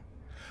outline.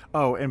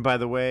 Oh, and by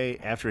the way,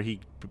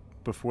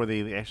 before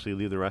they actually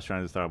leave the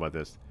restaurant, I just thought about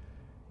this.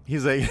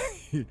 He's like,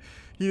 he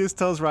just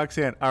tells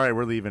Roxanne, "All right,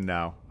 we're leaving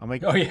now." I'm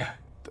like, "Oh yeah,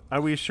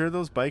 are we sure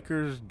those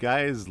bikers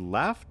guys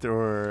left,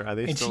 or are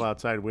they still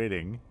outside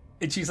waiting?"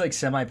 And she's like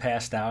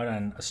semi-passed out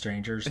on a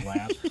stranger's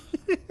lap.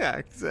 Yeah,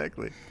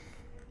 exactly.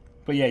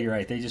 But yeah, you're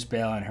right. They just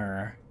bail on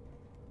her,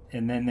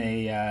 and then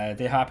they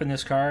hop in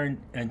this car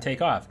and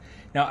take off.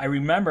 Now, I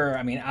remember,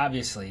 I mean,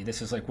 obviously,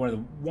 this is like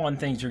one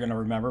things you're going to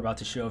remember about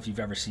the show if you've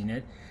ever seen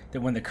it,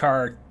 that when the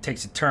car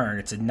takes a turn,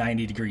 it's a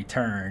 90-degree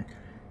turn,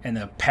 and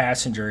the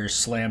passenger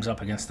slams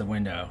up against the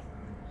window.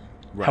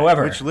 Right.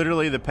 However, which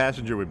literally the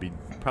passenger would be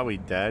probably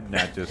dead,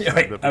 not just.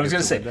 Right, I was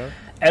going to say,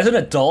 as an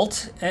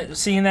adult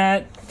seeing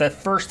that, the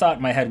first thought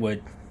in my head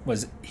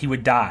was he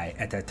would die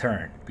at that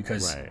turn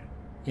because,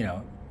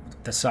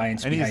 the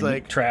science and behind he's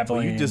like, traveling.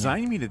 Well, you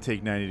designed me to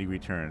take 90-degree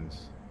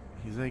turns.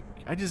 He's like,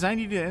 I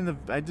designed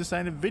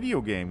a video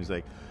game. He's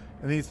like,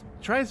 and he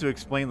tries to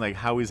explain like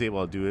how he's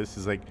able to do this.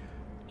 He's like,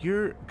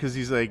 because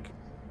he's like,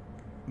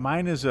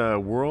 mine is a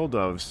world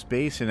of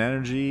space and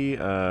energy,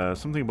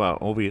 something about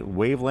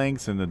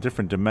wavelengths and a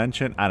different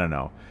dimension. I don't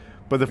know.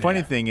 But the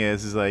funny thing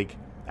is like,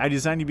 I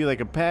designed you to be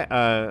like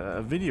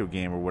a video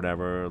game or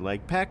whatever,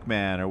 like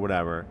Pac-Man or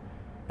whatever.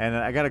 And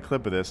I got a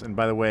clip of this. And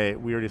by the way,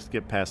 we already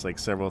skipped past like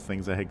several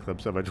things I had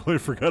clips of. I totally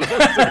forgot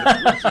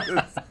about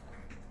this.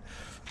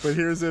 But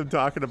here's him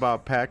talking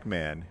about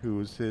Pac-Man,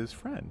 who's his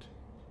friend.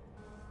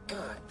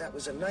 God, that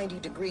was a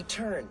 90-degree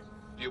turn.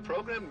 You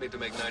programmed me to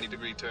make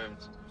 90-degree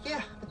turns.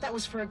 Yeah, but that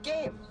was for a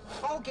game.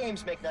 All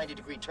games make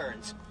 90-degree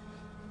turns.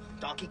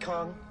 Donkey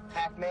Kong,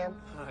 Pac-Man.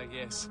 Ah,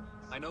 yes.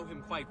 I know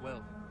him quite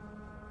well.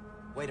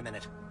 Wait a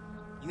minute.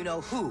 You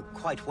know who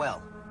quite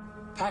well?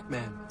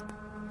 Pac-Man.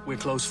 We're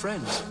close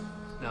friends.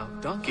 Now,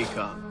 Donkey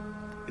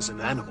Kong is an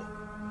animal.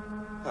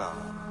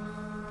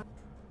 Oh.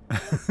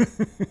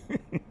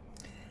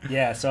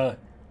 Yeah, so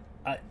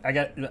I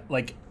got,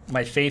 like,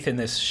 my faith in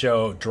this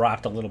show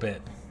dropped a little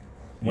bit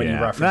when you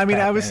referenced I mean,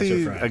 Pac-Man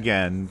obviously,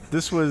 again,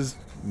 this was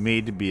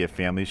made to be a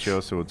family show,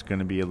 so it's going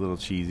to be a little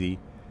cheesy.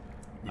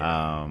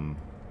 Yeah.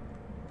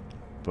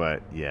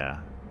 But,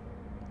 yeah.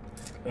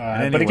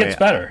 Anyway, but it gets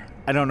better.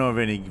 I don't know of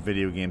any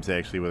video games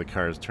actually where the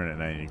cars turn at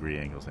 90-degree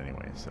angles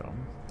anyway. So,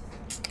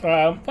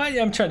 But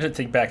I'm trying to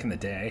think back in the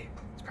day.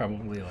 It's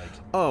probably like.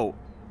 Oh,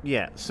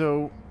 yeah.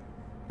 So,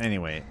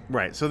 anyway,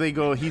 right. So they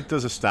go. He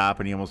does a stop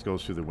and he almost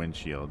goes through the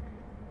windshield.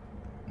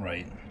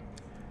 Right.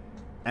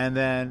 And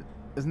then,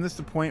 isn't this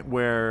the point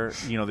where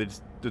they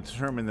just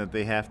determine that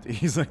they have to?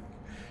 He's like,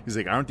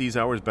 aren't these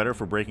hours better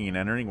for breaking and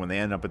entering when they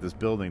end up at this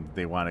building that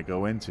they want to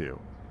go into?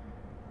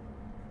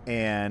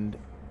 And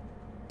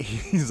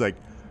he's like,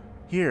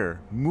 here,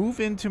 move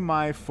into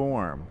my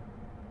form.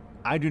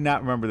 I do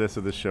not remember this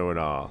of the show at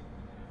all.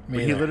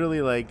 But he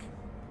literally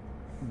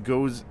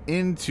goes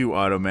into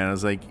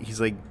Automan. He's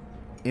like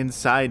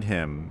inside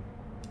him.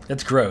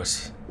 That's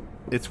gross.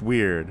 It's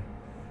weird.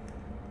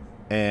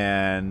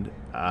 And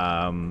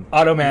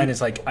Automan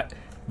is like,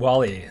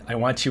 Wally, I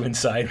want you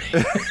inside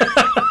me.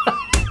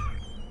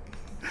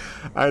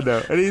 I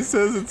know, and he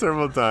says it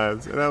several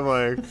times, and I'm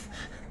like,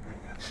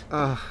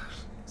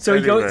 So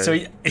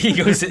anyway. he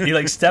goes,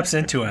 he steps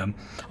into him,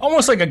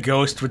 almost like a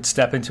ghost would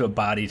step into a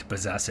body to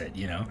possess it,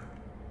 And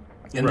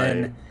right.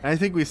 then I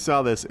think we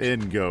saw this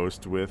in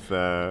Ghost with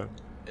Whoopi.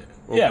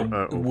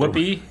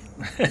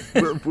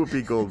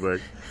 Whoopi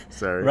Goldberg.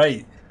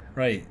 Sorry.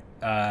 Right.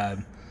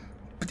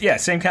 But yeah,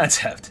 same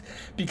concept.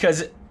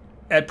 Because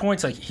at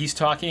points he's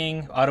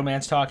talking,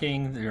 Automan's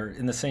talking, they're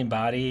in the same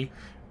body.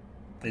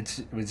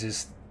 It was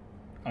just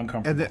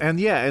uncomfortable. And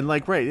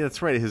right,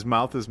 that's right. His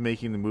mouth is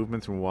making the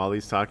movements when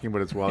Wally's talking,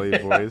 but it's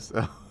Wally's voice.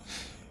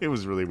 It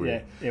was really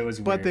weird. Yeah, it was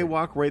weird. But they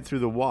walk right through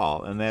the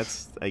wall, and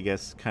that's, I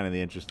guess, kind of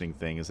the interesting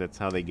thing, is that's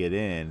how they get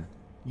in.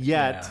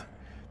 Yet,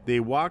 they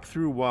walk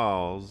through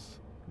walls,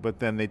 but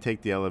then they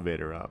take the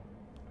elevator up.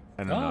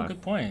 I don't know.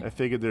 Good point. I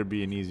figured there'd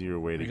be an easier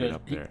way to get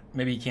up there.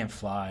 Maybe he can't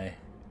fly.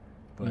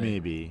 But...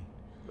 Maybe.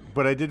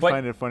 But I did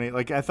find it funny.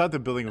 I thought the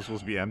building was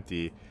supposed to be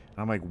empty. And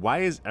I'm like, why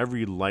is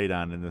every light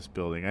on in this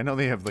building? I know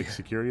they have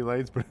security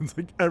lights, but it's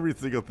every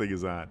single thing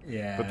is on.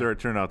 Yeah. But there it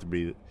turned out to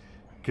be,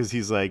 because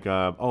he's like,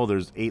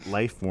 there's 8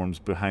 life forms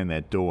behind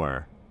that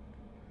door.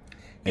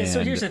 Yeah.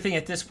 So here's the thing.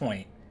 At this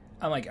point,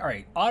 I'm like, all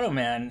right,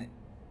 Automan,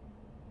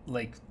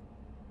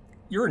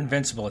 you're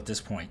invincible at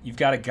this point. You've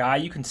got a guy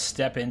you can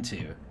step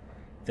into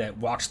that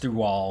walks through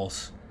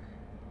walls.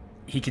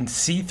 He can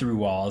see through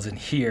walls and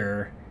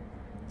hear.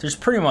 There's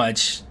pretty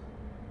much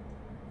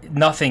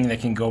nothing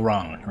that can go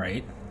wrong,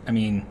 right? I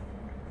mean,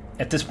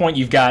 at this point,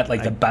 you've got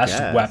the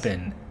best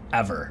weapon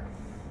ever.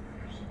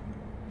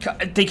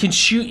 They can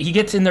shoot. He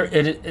gets in there.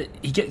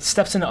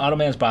 Steps into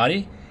Automan's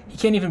body. He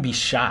can't even be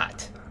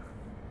shot.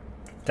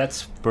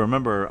 But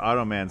remember,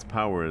 Automan's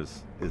power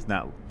is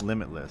not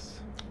limitless.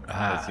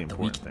 That's the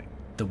important thing.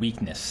 The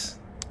weakness.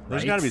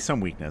 There's got to be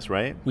some weakness,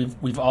 right?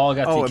 We've all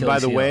got. Oh, and by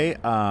the way,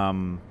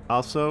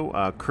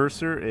 also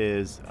Cursor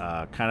is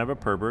kind of a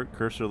pervert.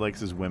 Cursor likes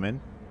his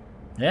women.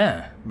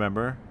 Yeah.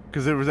 Remember?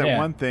 Because there was that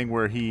one thing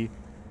where he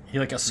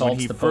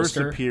assaults the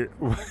poster. Appeared,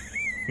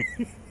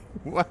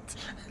 what?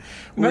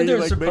 Remember,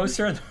 there's a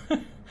poster.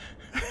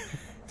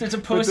 There's a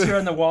poster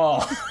on the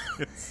wall,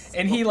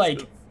 and he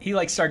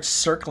starts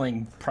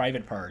circling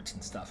private parts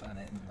and stuff on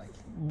it.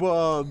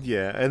 Well,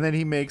 yeah, and then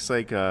he makes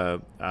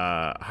a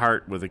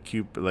heart with a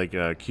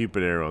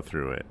Cupid arrow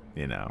through it,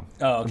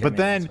 Oh, okay. But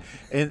then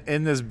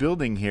in this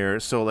building here,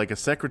 so a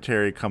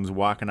secretary comes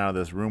walking out of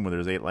this room where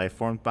there's 8 life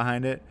forms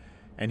behind it,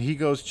 and he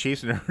goes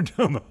chasing her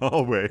down the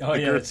hallway. Oh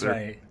yeah, that's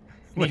right.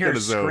 And you hear her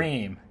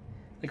scream.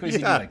 Was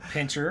he doing,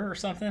 pinch her or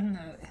something?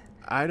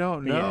 I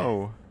don't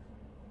know.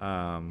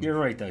 Yeah. You're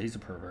right though. He's a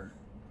pervert.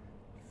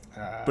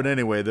 But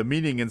anyway, the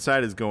meeting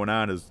inside is going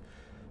on.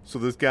 So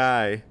this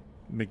guy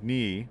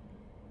McNee.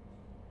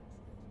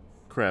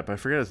 Crap, I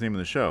forget his name in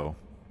the show.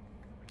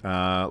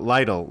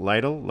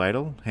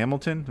 Lytle,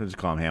 Hamilton. Let's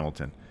call him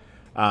Hamilton.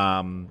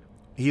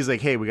 He's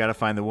like, hey, we got to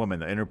find the woman,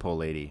 the Interpol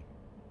lady.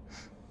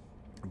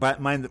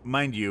 But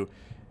mind you,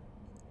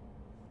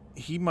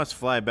 he must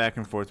fly back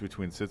and forth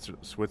between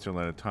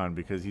Switzerland a ton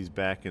because he's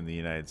back in the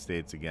United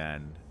States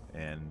again,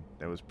 and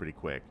that was pretty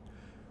quick.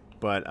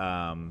 But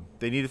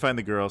they need to find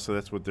the girl, so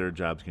that's what their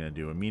job's going to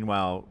do. And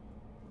meanwhile,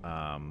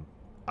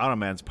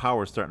 Automan's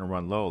power is starting to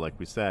run low, like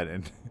we said,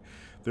 and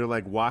they're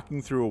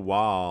walking through a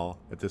wall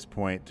at this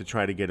point to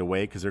try to get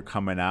away because they're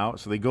coming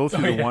out. So they go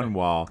through the one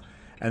wall,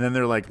 and then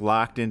they're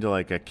locked into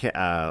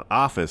a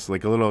office, a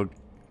little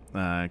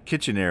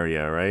kitchen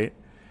area, right?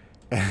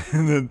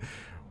 And then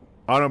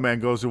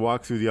Automan goes to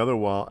walk through the other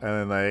wall,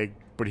 and then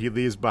but he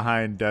leaves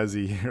behind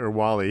Desi or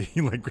Wally.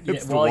 He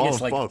hits the wall and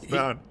falls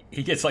down.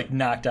 He gets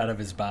knocked out of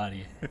his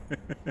body.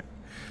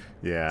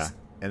 Yeah,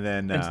 and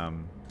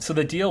then so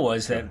the deal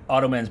was that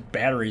Automan's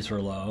batteries were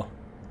low.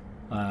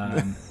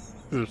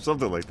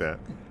 Something like that.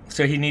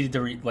 So he needed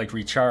to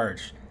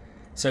recharge.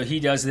 So he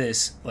does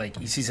this.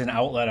 He sees an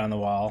outlet on the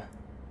wall,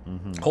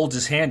 holds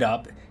his hand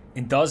up,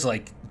 and does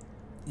the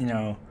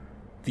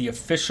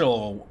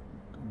official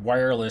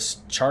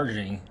wireless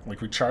charging,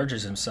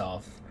 recharges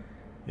himself.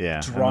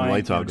 Yeah, and the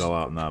lights all go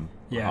out in the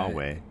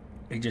hallway.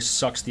 It just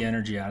sucks the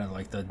energy out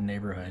of the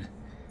neighborhood,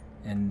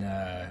 and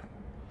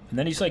And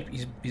then he's like,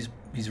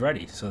 he's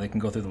ready, so they can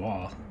go through the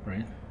wall,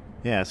 right?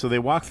 Yeah, so they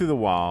walk through the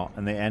wall,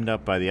 and they end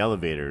up by the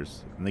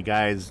elevators. And the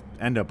guys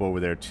end up over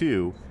there,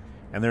 too.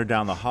 And they're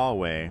down the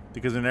hallway.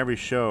 Because in every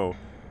show,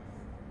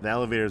 the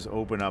elevators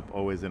open up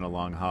always in a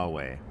long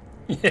hallway.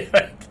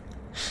 Yeah.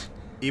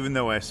 Even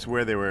though I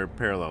swear they were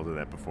parallel to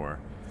that before.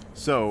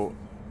 So,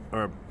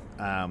 or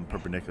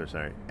perpendicular,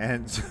 sorry.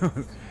 And so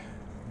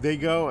they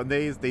go, and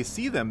they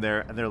see them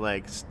there, and they're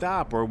like,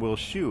 stop or we'll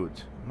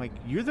shoot. I'm like,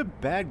 you're the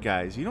bad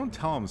guys. You don't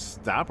tell them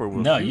stop or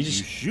we'll shoot. You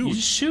shoot. You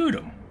just shoot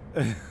them.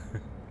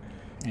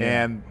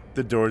 Yeah. And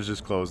the doors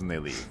just close and they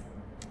leave.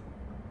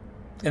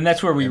 And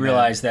that's where we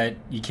realize that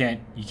you can't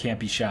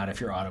be shot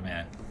if you're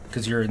Automan,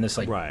 because you're in this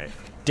like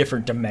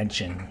different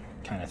dimension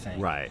kind of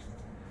thing. Right.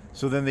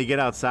 So then they get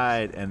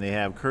outside and they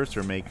have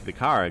Cursor make the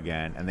car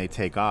again, and they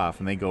take off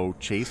and they go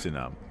chasing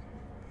them.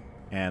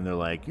 And they're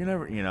like,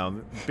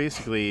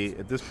 basically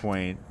at this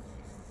point,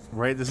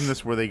 right? Isn't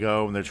this where they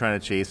go and they're trying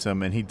to chase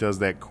him? And he does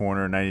that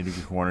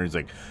 90-degree corner. He's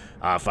like,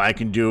 if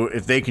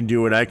they can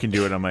do it, I can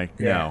do it. I'm like,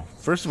 no.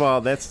 First of all,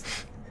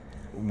 that's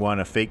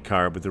a fake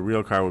car, but the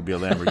real car would be a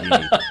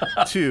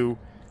Lamborghini. 2,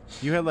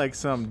 you had like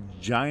some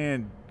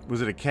giant,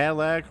 was it a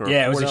Cadillac? Or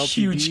yeah, it was a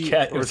huge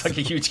Cadillac. It was like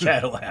a huge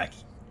Cadillac.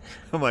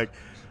 I'm like,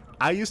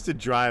 I used to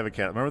drive a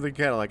Cadillac. Remember the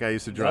Cadillac I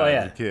used to drive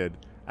as a kid?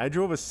 I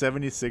drove a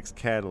 76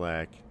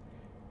 Cadillac.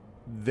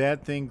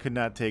 That thing could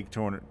not take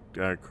corners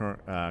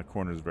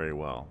very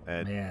well.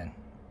 In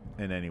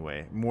any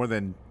way. More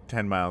than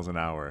 10 miles an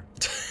hour.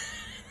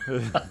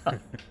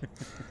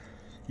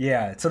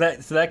 Yeah, so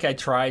that guy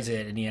tries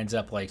it, and he ends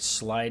up like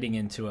sliding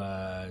into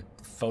a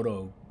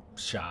photo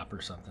shop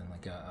or something,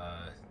 like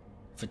a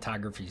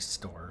photography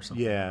store or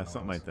something. Yeah,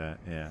 something like that,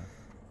 yeah.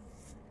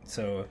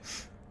 So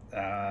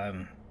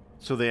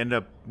so they end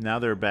up, now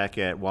they're back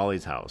at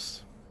Wally's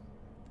house.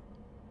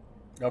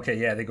 Okay,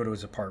 yeah, they go to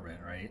his apartment,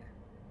 right?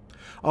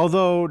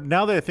 Although,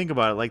 now that I think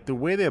about it, like the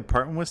way the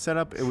apartment was set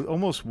up, it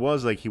almost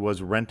was like he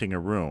was renting a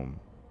room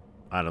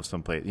out of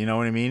some place. You know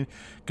what I mean?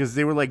 Because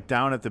they were like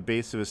down at the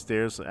base of the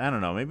stairs. I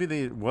don't know. Maybe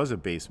there was a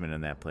basement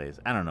in that place.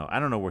 I don't know. I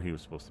don't know where he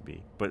was supposed to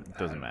be, but it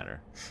doesn't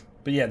matter.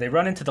 But yeah, they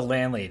run into the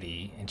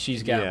landlady, and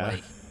she's got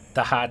like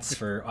the hots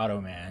for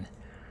Automan.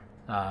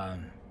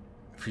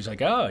 She's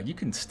like, oh, you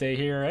can stay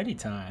here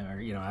anytime, or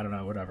I don't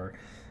know, whatever.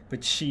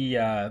 But she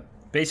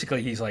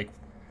basically, he's like,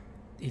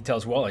 he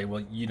tells Wally,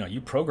 well, you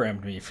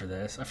programmed me for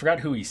this. I forgot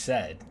who he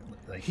said.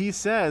 Like, he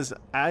says,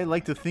 I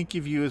like to think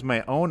of you as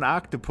my own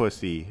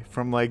Octopussy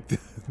from like the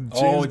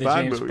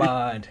James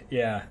Bond.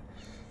 Yeah.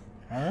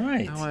 All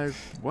right. I'm like,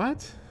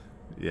 what?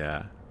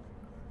 Yeah.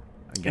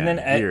 Again, and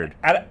then weird.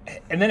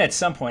 And then at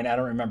some point, I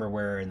don't remember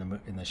where in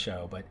the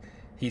show, but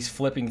he's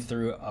flipping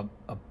through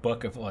a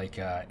book of like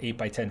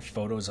 8x10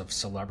 photos of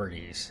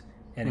celebrities.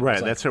 And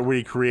right. That's where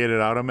we created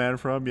Automan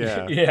from.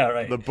 Yeah. Yeah.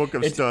 Right. The book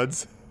of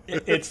studs.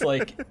 It's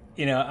like,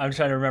 I'm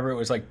trying to remember. It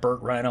was like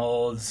Burt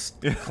Reynolds,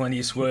 Clint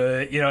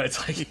Eastwood. It's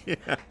like,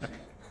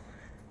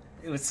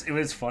 it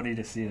was funny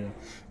to see them.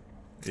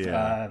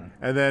 Yeah.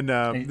 And then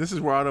this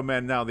is where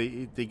Automan, now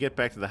they get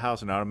back to the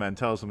house, and Automan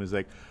tells him, he's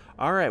like,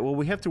 all right, well,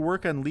 we have to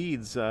work on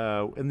leads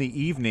in the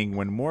evening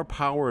when more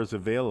power is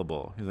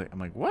available. I'm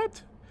like,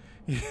 what?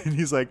 And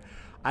he's like,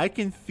 I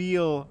can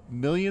feel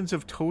millions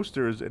of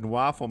toasters and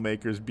waffle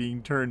makers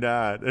being turned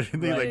on.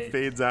 And he like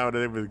fades out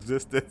of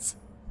existence.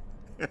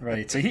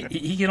 Right, so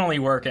he can only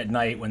work at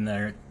night when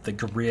the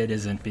grid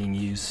isn't being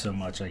used so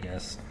much, I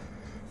guess.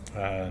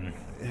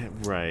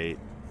 Right,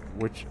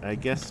 which I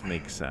guess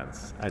makes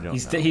sense. I don't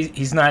know.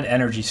 He's not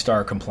Energy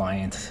Star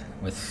compliant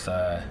with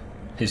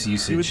his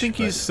usage. You would think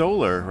he's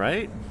solar,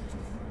 right?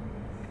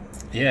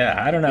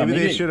 Yeah, I don't know. Maybe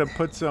they should have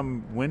put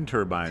some wind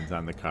turbines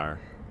on the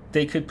car.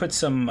 They could put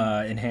some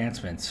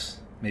enhancements,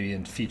 maybe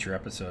in future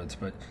episodes.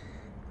 But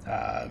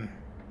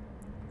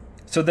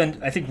so then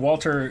I think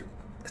Walter,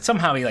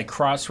 somehow he like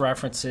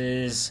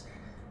cross-references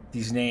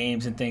these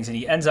names and things, and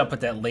he ends up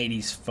with that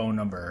lady's phone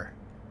number,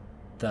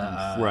 the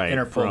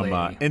Interpol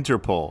lady.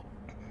 Interpol.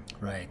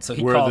 Right. So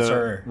he calls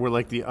her. We're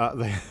like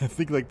I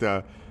think like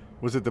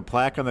was it the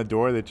plaque on the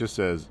door that just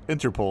says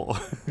Interpol?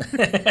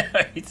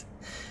 Right.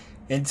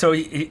 And so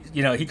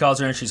he calls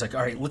her, and she's like,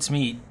 all right, let's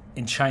meet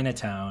in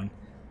Chinatown,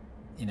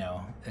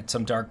 at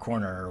some dark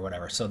corner or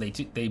whatever. So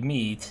they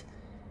meet,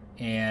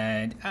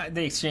 and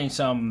they exchange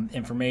some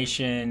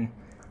information.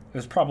 It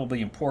was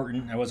probably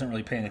important. I wasn't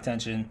really paying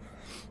attention.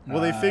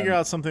 Well, they figure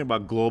out something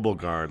about Global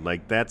Guard.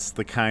 Like, that's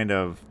the company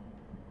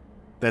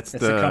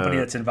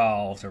that's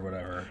involved or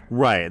whatever.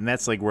 Right, and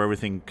that's like where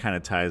everything kind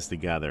of ties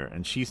together.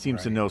 And she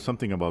seems to know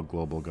something about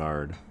Global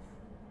Guard.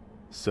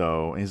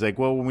 So he's like,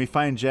 well, when we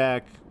find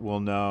Jack, we'll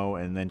know.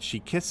 And then she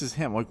kisses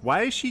him. Like,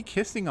 why is she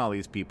kissing all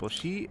these people?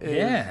 She is...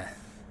 Yeah.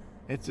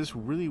 It's just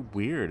really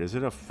weird. Is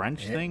it a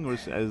French thing?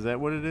 Is that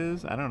what it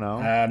is? I don't know.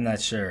 I'm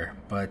not sure,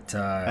 but...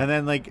 And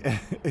then, like,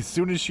 as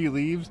soon as she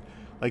leaves,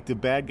 like, the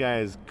bad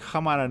guys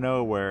come out of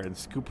nowhere and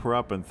scoop her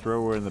up and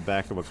throw her in the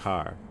back of a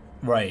car.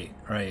 Right.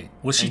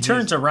 Well, she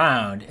turns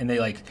around, and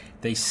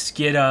they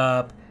skid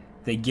up,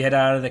 they get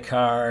out of the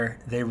car,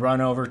 they run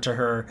over to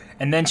her,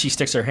 and then she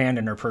sticks her hand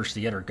in her purse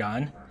to get her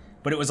gun.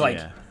 But it was like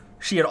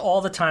she had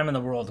all the time in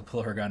the world to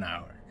pull her gun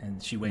out,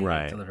 and she waited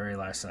until the very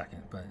last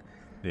second. But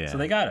so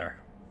they got her.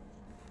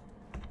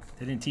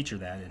 They didn't teach her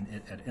that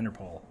at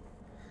Interpol.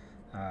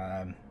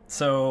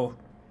 So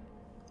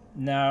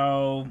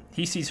now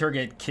he sees her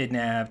get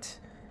kidnapped,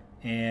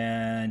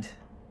 and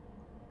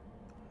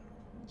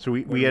so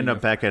we end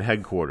up back at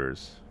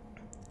headquarters.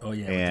 Oh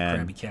yeah, with the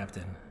crabby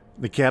captain.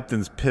 The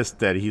captain's pissed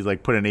that he's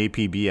like put an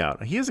APB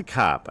out. He is a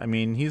cop. I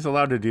mean, he's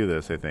allowed to do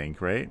this, I think,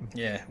 right?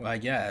 Yeah, well, I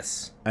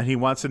guess. And he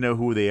wants to know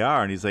who they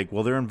are, and he's like,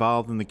 well, they're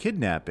involved in the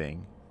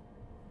kidnapping.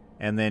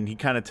 And then he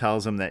kind of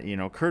tells him that,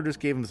 Curtis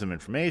gave him some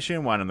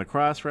information, wanted him to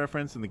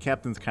cross-reference, and the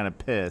captain's kind of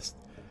pissed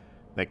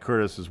that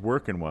Curtis is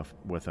working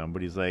with him.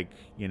 But he's like,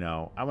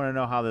 I want to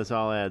know how this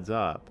all adds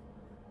up.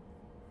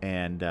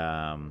 And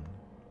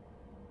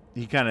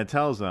he kind of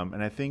tells him,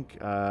 and I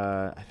think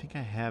I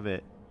have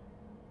it.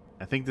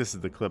 I think this is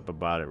the clip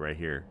about it right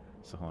here.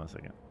 So hold on a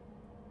second.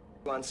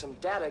 On some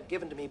data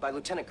given to me by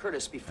Lieutenant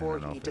Curtis before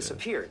he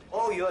disappeared.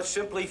 Oh, you're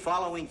simply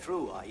following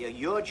through, are you?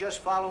 You're just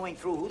following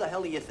through. Who the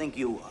hell do you think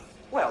you are?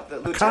 Well, the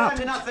lieutenant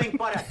is nothing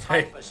but a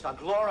typist, a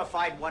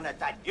glorified one at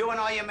that. You and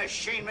all your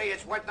machinery,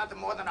 it's worth nothing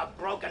more than a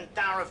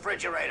broken-down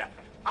refrigerator.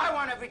 I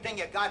want everything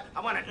you got. I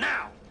want it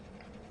now.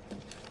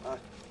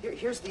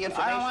 Here's the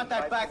information. I don't want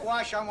that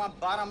backwash. I want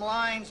bottom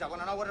lines. I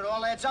want to know what it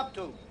all adds up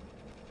to.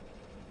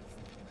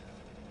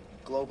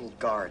 Global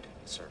Guard,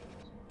 sir.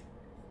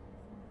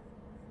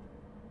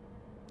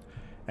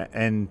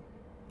 And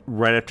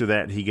right after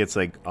that, he gets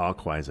like all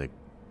quiet. He's like,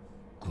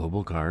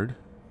 Global Guard?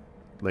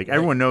 Like,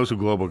 everyone knows who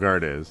Global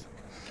Guard is.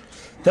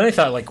 Then I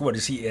thought, like, what,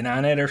 is he in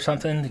on it or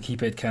something to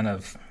keep it kind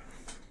of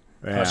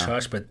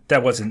hush-hush? But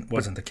that wasn't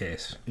the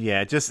case.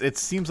 Yeah, it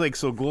seems like,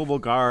 so Global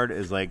Guard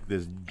is like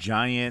this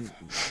giant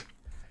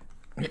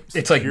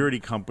it's security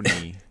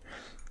company.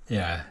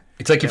 Yeah.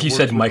 It's like if you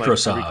said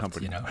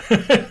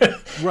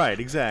Microsoft, Right,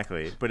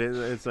 exactly. But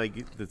it's like,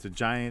 it's a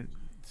giant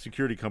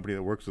security company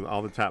that works with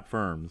all the top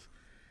firms.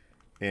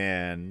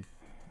 And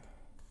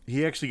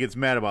he actually gets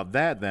mad about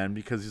that then,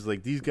 because he's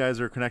like, these guys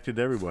are connected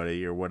to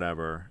everybody or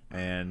whatever.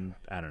 And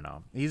I don't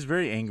know. He's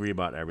very angry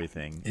about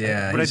everything.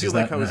 Yeah. But I do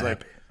like how he's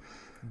like,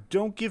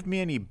 don't give me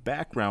any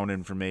background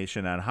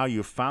information on how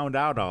you found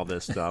out all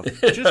this stuff.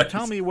 Just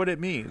tell me what it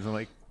means. I'm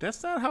like,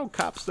 that's not how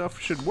cop stuff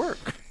should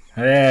work.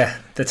 Yeah,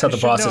 that's how the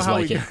bosses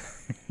like it.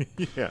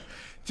 Yeah.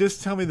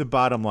 Just tell me the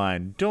bottom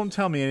line. Don't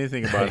tell me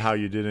anything about how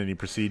you did any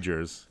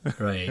procedures.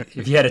 Right.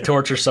 If you had to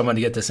torture someone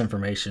to get this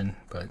information.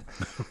 But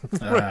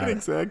right,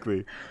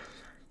 exactly.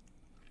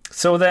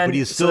 So then, but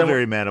he's still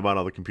very mad about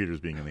all the computers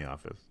being in the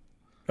office.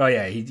 Oh,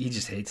 yeah. He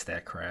just hates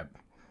that crap.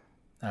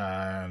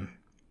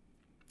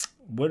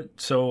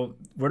 So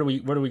where do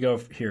we go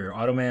here?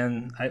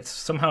 Automan.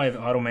 Somehow I have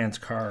Automan's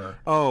car.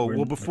 Oh,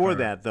 well, before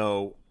that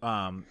though,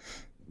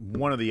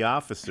 one of the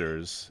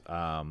officers,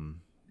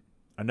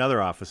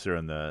 another officer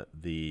in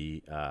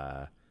the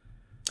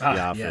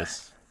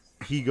office,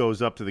 he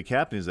goes up to the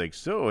captain. He's like,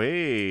 "So,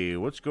 hey,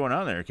 what's going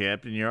on there,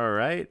 Captain? You all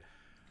right?"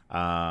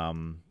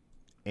 And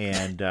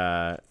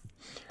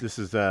this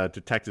is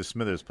Detective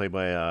Smithers, played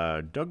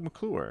by Doug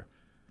McClure,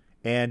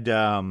 and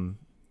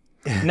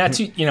not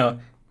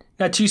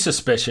too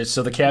suspicious.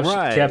 So the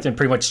captain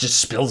pretty much just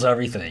spills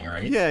everything,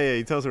 right? Yeah.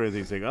 He tells her everything.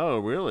 He's like, "Oh,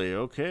 really?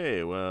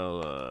 Okay.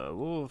 Well,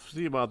 we'll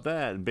see about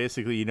that." And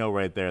basically, you know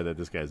right there that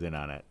this guy's in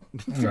on it.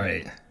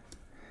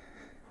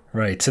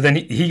 Right. So then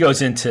he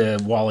goes into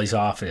Wally's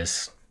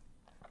office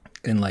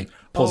and like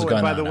pulls a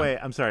gun. By the way,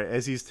 I'm sorry.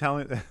 As he's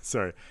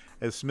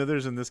as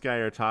Smithers and this guy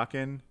are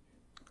talking,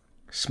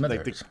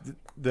 Smithers,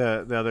 like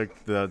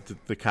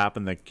the cop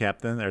and the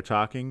captain are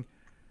talking.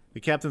 The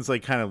captain's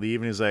like kind of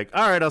leaving. He's like,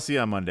 "All right, I'll see you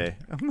on Monday."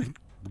 I'm like,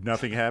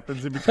 nothing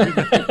happens in between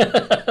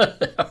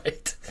that.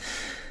 Right.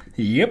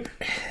 Yep.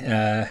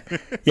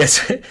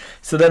 Yes.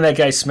 So then that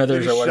guy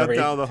Smithers or whatever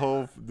shut down the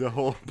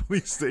whole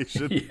police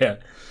station. Yeah.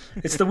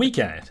 It's the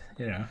weekend,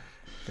 Yeah.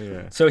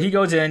 So he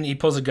goes in, he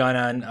pulls a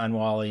gun on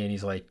Wally, and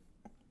he's like,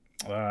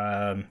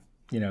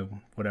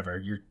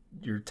 whatever.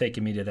 You're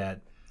taking me to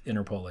that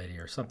Interpol lady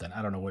or something.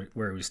 I don't know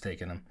where he was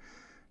taking him.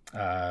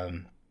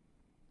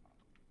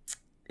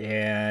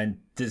 And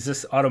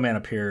this Automan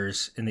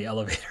appears in the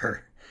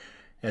elevator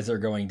as they're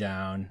going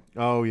down.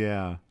 Oh,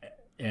 yeah.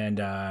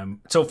 And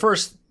so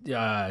first,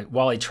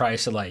 Wally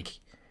tries to, like,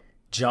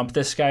 jump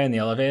this guy in the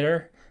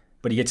elevator,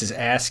 but he gets his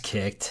ass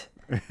kicked.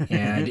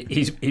 And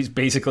he's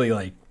basically,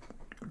 like,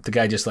 the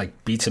guy just,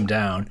 like, beats him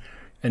down.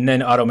 And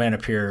then Automan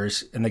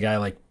appears, and the guy,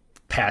 like,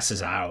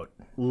 passes out.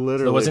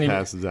 Literally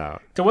passes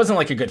out. There wasn't,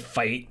 like, a good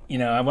fight.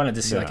 I wanted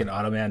to see, like, an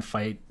Automan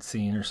fight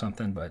scene or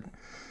something, but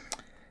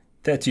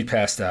that dude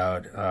passed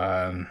out.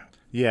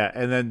 Yeah,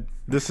 and then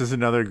this is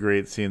another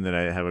great scene that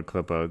I have a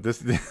clip of.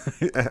 This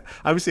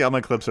obviously all my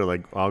clips are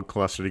like all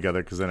clustered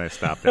together because then I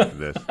stopped after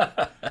this.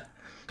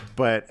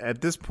 But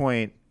at this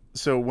point,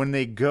 so when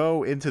they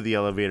go into the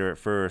elevator at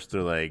first,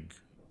 they're like,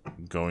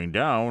 "Going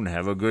down,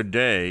 have a good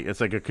day."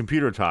 It's like a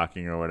computer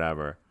talking or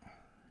whatever.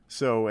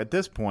 So at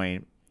this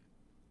point,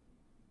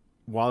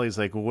 Wally's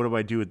like, "Well, what do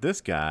I do with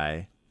this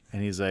guy?"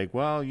 And he's like,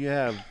 "Well, you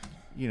have,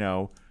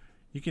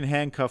 You can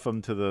handcuff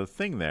him to the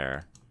thing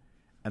there.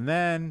 And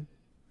then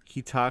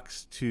he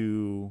talks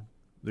to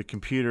the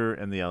computer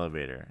in the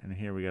elevator. And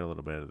here we got a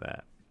little bit of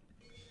that.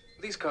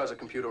 These cars are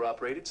computer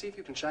operated. See if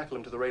you can shackle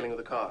them to the railing of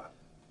the car.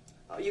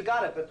 Oh, you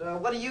got it,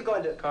 but what are you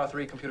going to... Car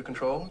 3, computer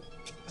control.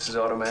 This is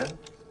Automan.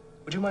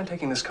 Would you mind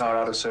taking this car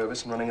out of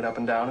service and running it up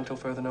and down until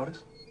further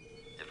notice?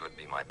 It would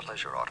be my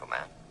pleasure,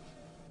 Automan.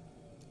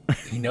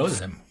 He knows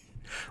him.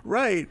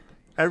 Right.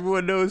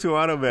 Everyone knows who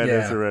Automan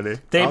is already.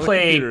 They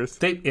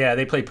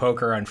play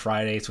poker on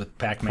Fridays with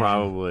Pac-Man.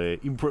 Probably.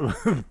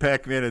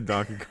 Pac-Man and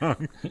Donkey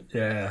Kong.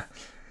 Yeah.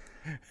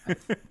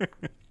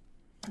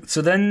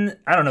 So then,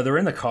 I don't know, they're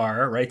in the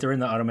car, right? They're in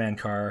the Automan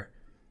car.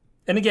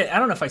 And again, I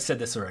don't know if I said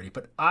this already,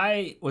 but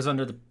I was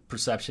under the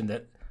perception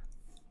that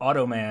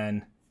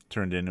Automan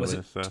turned into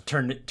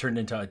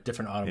a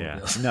different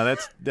automobile. Yeah. No,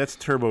 that's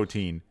Turbo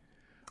Teen.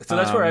 So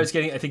that's where I was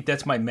getting. I think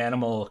that's my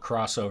Manimal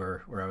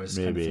crossover, where I was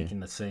kind of thinking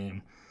the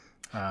same.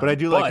 But I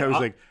do like. I was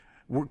like,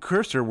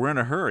 Cursor, we're in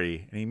a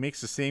hurry, and he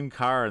makes the same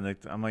car, and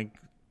I'm like,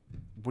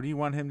 what do you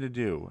want him to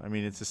do? I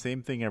mean, it's the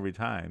same thing every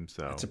time.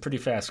 So it's a pretty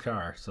fast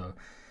car.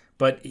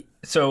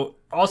 So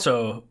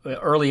also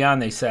early on,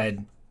 they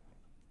said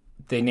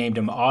they named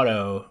him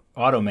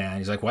Automan.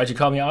 He's like, why'd you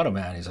call me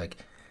Automan? He's like,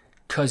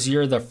 'cause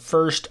you're the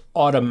first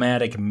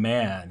automatic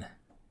man.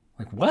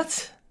 Like,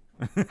 what?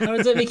 How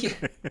does that make you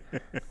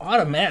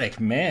automatic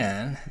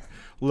man?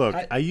 Look,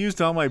 I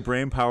used all my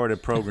brain power to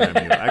program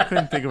you. I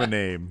couldn't think of a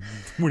name.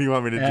 What do you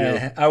want me to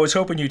do? I was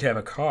hoping you'd have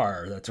a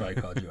car. That's why I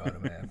called you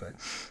Automan. But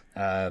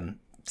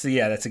so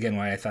yeah, that's again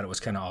why I thought it was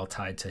kind of all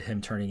tied to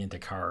him turning into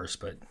cars.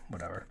 But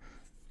whatever.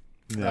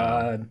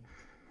 No.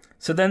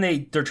 So then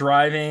they're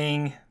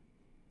driving.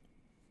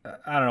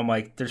 I don't know,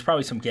 Mike. There's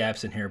probably some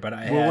gaps in here, but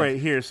wait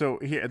here. So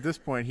here at this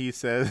point, he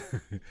says,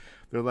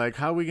 "They're like,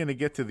 how are we going to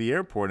get to the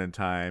airport in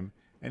time?"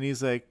 And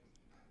he's like,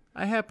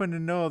 "I happen to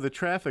know the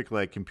traffic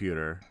light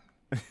computer."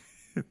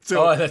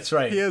 So that's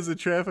right. He has a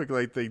traffic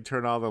light thing.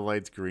 Turn all the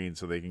lights green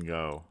so they can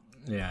go.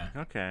 Yeah.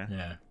 Okay.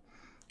 Yeah.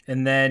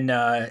 And then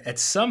at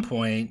some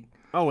point.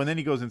 Oh, and then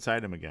he goes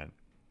inside him again.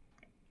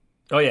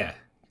 Oh yeah.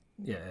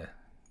 Yeah.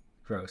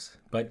 Gross.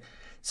 But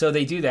so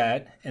they do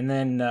that, and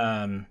then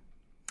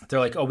they're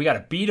like, "Oh, we got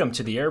to beat him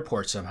to the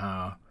airport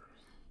somehow."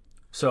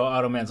 So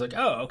Automan's like,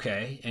 "Oh,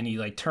 okay," and he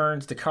like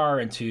turns the car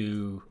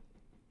into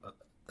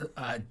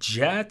a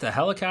jet, a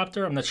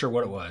helicopter. I'm not sure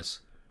what it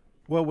was.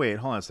 Well, wait,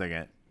 hold on a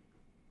second.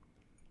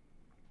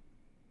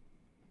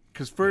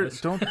 Because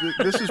first,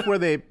 this is where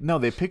they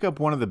pick up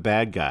one of the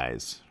bad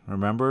guys.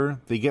 Remember,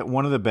 they get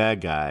one of the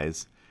bad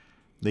guys.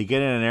 They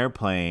get in an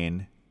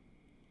airplane,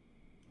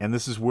 and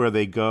this is where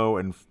they go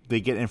and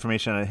they get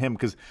information on him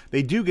because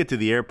they do get to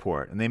the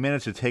airport and they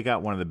manage to take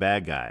out one of the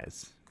bad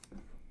guys,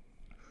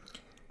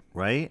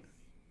 right?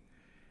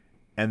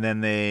 And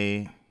then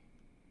they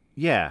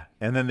go.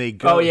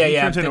 Oh yeah, he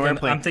yeah. turns into an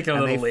airplane, I'm thinking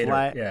a little later.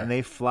 And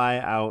they fly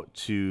out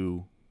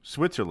to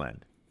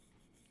Switzerland.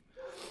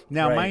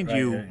 Now, mind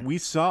you, we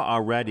saw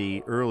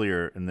already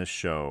earlier in this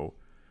show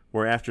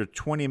where after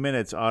 20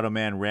 minutes,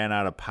 Automan ran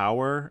out of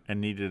power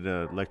and needed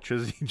an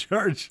electricity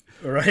charge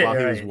while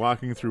he was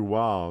walking through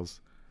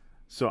walls.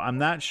 So I'm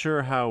not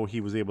sure how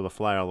he was able to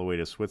fly all the way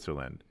to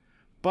Switzerland.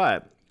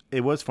 But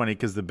it was funny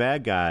because the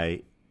bad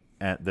guy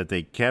that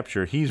they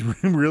capture, he's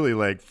really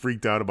like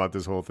freaked out about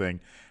this whole thing.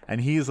 And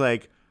he's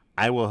like,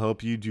 I will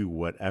help you do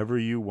whatever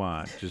you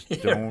want. Just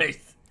don't,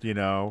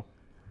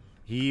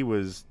 he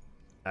was...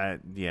 I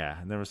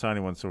never saw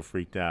anyone so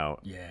freaked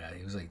out. Yeah,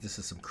 he was like, "This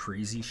is some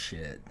crazy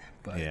shit."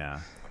 But yeah,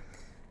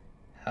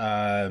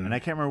 and I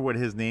can't remember what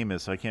his name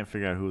is, so I can't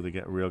figure out who the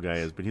real guy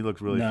is. But he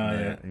looks really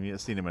familiar. Yeah. I mean, I've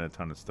seen him in a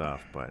ton of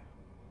stuff, but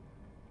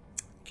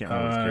can't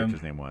remember what his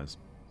character's name was.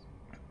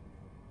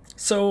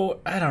 So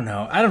I don't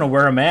know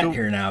where I'm at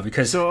here now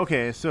because so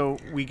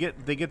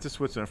they get to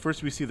Switzerland.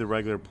 First, we see the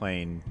regular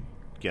plane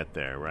get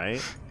there,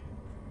 right?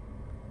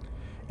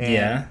 And,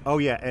 yeah. Oh,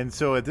 yeah. And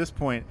so at this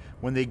point,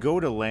 when they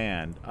go to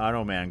land,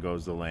 Automan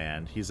goes to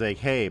land. He's like,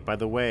 hey, by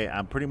the way,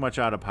 I'm pretty much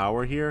out of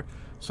power here,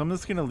 so I'm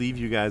just going to leave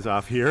you guys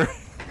off here.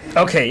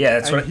 Okay,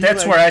 yeah,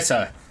 that's where I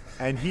saw.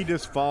 And he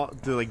just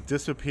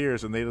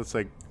disappears, and they just,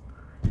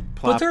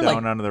 plop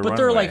down onto the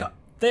runway. But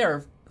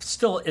they're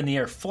still in the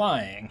air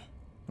flying.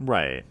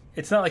 Right.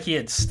 It's not like he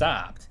had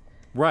stopped.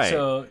 Right.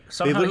 So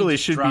somehow he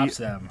just drops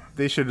them.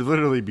 They should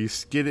literally be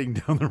skidding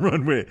down the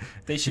runway.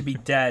 They should be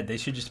dead. They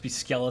should just be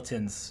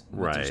skeletons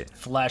with just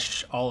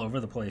flesh all over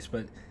the place.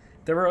 But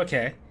they were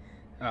okay.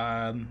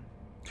 But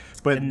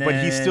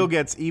he still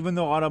gets, even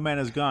though Automan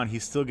is gone, he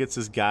still gets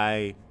this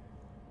guy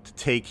to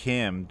take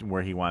him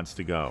where he wants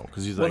to go.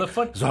 Because he's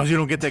as long as you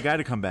don't get that guy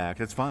to come back,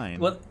 that's fine.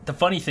 Well, the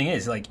funny thing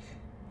is,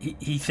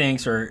 he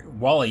thinks, or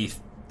Wally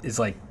is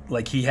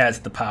like he has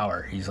the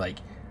power. He's like,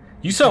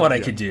 you saw what I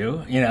could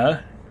do,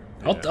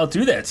 I'll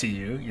do that to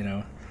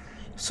you,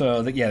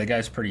 So, the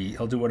guy's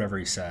he'll do whatever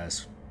he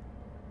says.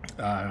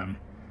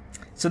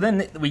 So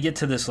then we get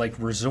to this,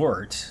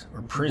 resort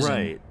or prison.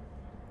 Right.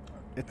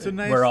 It's a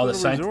nice little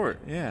resort.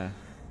 Yeah.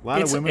 A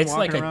lot of women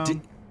walking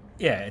around.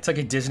 It's like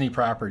a Disney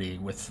property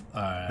with...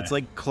 it's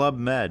like Club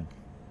Med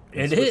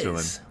in it Switzerland.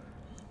 Is.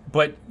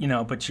 but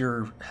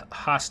you're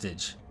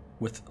hostage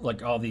with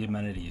like all the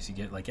amenities. You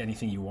get like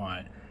anything you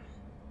want.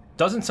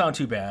 Doesn't sound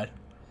too bad.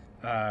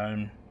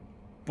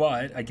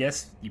 But I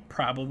guess you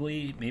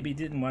probably maybe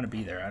didn't want to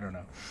be there. I don't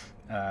know.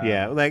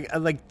 Yeah, like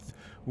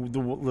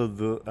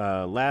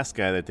the last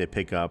guy that they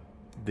pick up,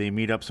 they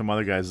meet up some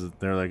other guys.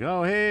 They're like,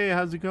 "Oh, hey,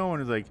 how's it going?"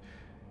 It's like,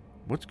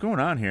 "What's going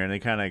on here?" And they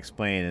kind of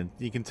explain, and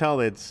you can tell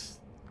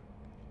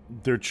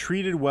they're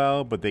treated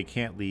well, but they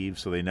can't leave,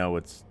 so they know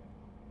it's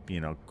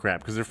crap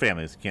because their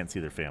families can't see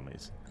their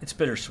families. It's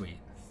bittersweet,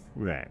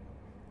 right?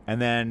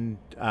 And then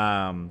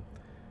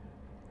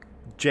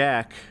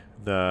Jack,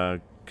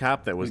 the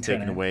cop that was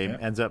taken away,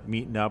 ends up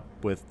meeting up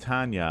with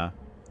Tanya,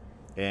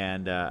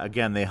 and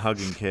again they hug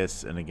and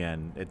kiss, and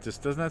again it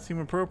just does not seem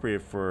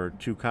appropriate for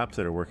two cops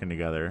that are working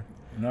together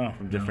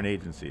from different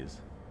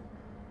agencies.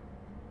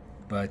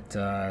 But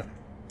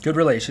good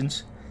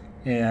relations.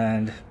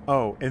 And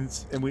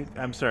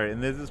I'm sorry,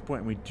 and at this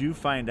point we do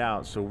find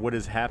out, so what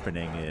is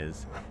happening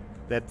is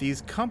that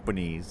these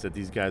companies that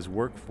these guys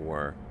work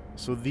for,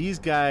 so these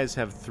guys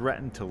have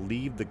threatened to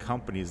leave the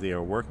companies they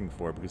are working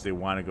for because they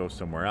want to go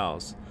somewhere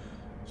else.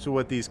 So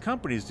what these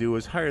companies do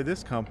is hire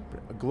this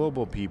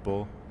global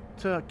people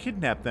to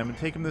kidnap them and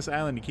take them to this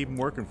island to keep them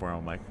working for them.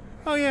 I'm like,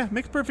 oh yeah,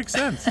 makes perfect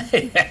sense.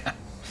 Yeah.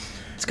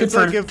 It's good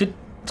for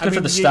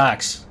the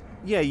stocks.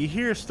 Yeah, you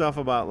hear stuff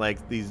about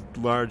like these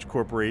large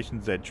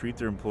corporations that treat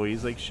their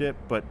employees like shit,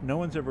 but no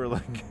one's ever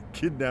like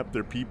kidnapped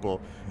their people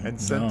and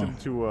sent them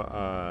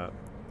to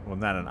well,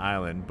 not an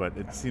island, but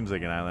it seems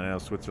like an island. I know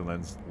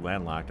Switzerland's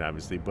landlocked,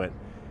 obviously, but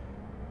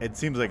it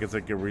seems like it's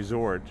like a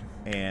resort,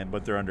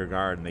 but they're under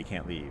guard and they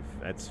can't leave.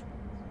 That's,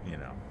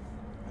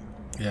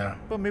 Yeah.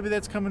 But maybe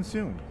that's coming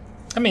soon.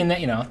 I mean,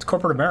 it's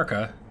corporate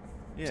America.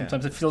 Yeah.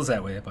 Sometimes it feels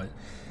that way, but.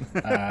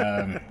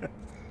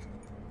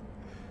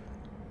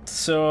 They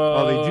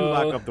do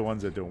lock up the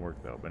ones that don't work,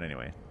 though. But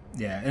anyway.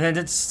 Yeah, and then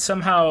it's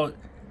somehow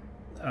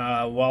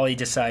Wally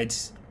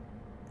decides,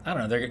 I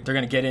don't know, they're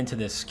going to get into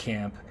this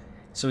camp.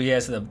 So he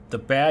has the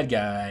bad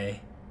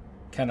guy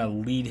kind of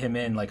lead him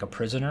in like a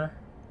prisoner.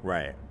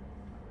 Right.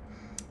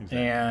 Exactly.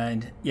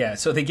 And, yeah,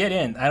 so they get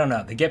in. I don't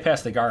know. They get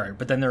past the guard,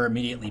 but then they're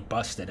immediately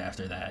busted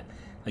after that.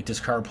 Like,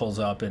 this car pulls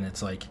up, and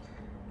it's like,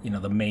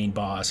 the main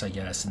boss, I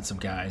guess, and some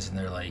guys, and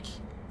they're like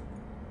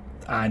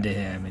onto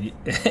him.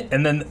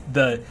 And then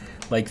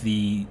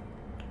the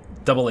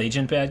double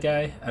agent bad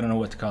guy, I don't know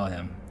what to call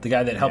him, the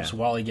guy that helps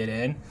Wally get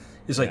in,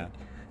 is like,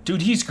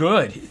 dude, he's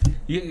good.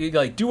 You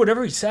like, do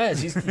whatever he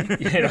says. He's,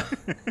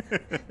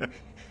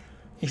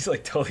 he's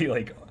like totally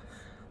like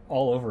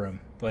all over him.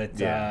 But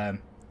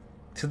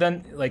so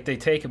then like they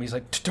take him. He's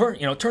like, turn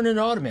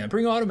into Automan.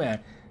 Bring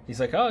Automan. He's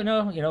like, oh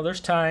no, there's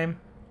time,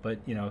 but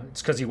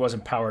it's because he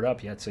wasn't powered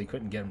up yet, so he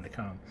couldn't get him to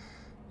come.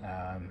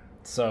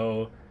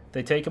 So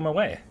they take him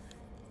away.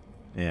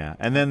 Yeah,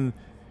 and then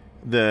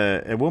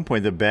at one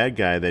point the bad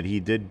guy that he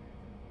did,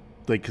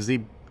 like, because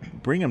they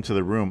bring him to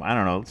the room. I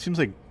don't know. It seems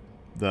like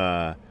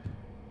the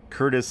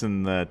Curtis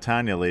and the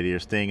Tanya lady are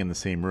staying in the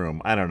same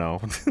room. I don't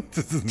know.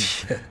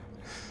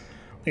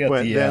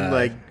 But then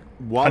like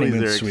Wally's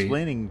there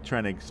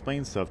trying to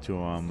explain stuff to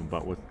him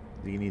about what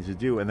he needs to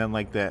do, and then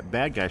like that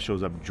bad guy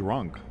shows up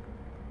drunk.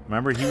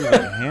 Remember, he was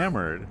like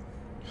hammered,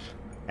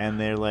 and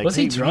they're like, was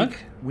he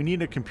drunk? We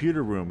need a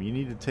computer room. You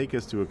need to take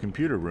us to a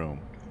computer room.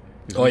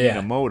 Oh we yeah, need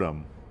a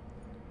modem.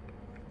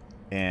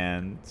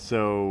 And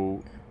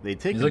so they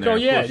take him like, there. oh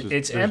yeah,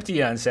 it's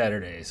empty on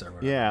Saturdays. Or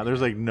yeah,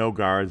 there's like no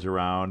guards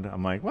around.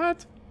 I'm like,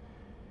 what?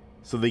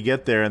 So they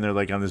get there and they're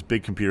like on this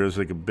big computer. There's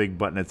like a big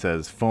button that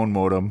says phone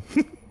modem.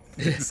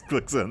 He just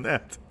clicks on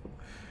that,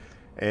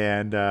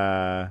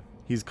 and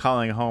he's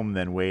calling home,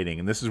 then waiting.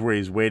 And this is where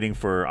he's waiting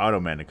for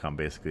Automan to come,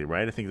 basically,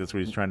 right? I think that's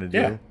what he's trying to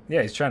do.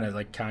 Yeah, he's trying to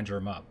like conjure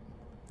him up.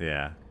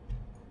 Yeah,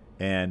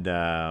 and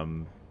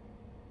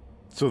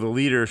so the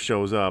leader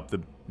shows up.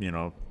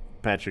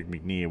 Patrick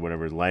McNee or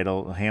whatever,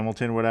 Lytle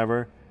Hamilton,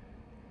 whatever,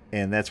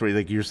 and that's where,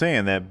 like you're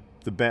saying, that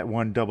the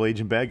one double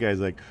agent bad guy's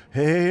like,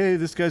 hey,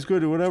 this guy's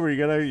good or whatever. You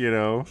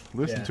gotta,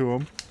 listen to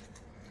him.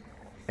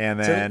 And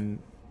then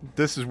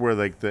this is where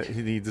like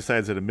he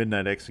decides that a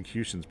midnight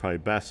execution is probably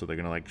best, so they're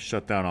gonna like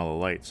shut down all the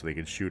lights so they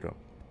can shoot him.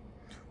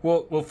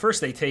 Well,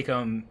 first they take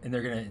him and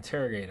they're gonna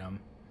interrogate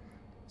him.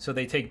 So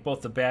they take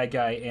both the bad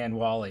guy and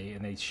Wally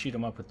and they shoot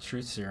him up with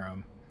truth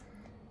serum.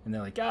 And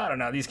they're like, I don't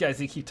know, these guys,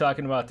 they keep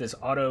talking about this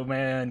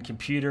Automan,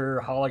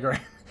 computer, hologram.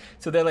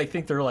 So they like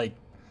think they're like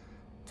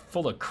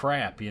full of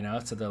crap,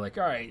 So they're like,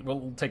 all right,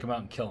 we'll take them out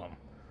and kill them.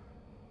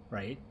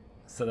 Right?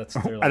 So that's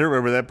what they're like. I don't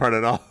remember that part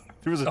at all.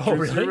 There was a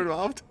truth serum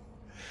involved?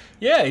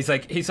 Yeah, he's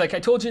like, I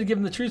told you to give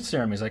him the truth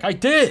serum. He's like, I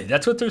did.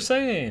 That's what they're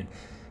saying.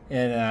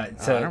 And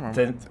so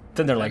then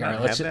they're like, all right,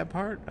 let's that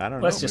part. I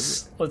don't know. Let's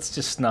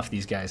just snuff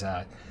these guys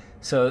out.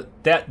 So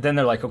then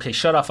they're like, okay,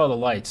 shut off all the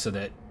lights so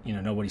that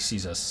nobody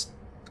sees us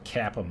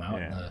cap them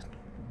out in the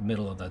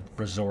middle of the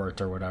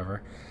resort or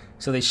whatever.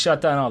 So they shut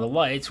down all the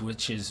lights,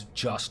 which is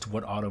just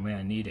what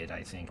Automan needed,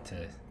 I think,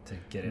 to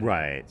get it.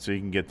 Right, so you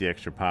can get the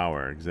extra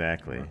power,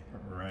 exactly.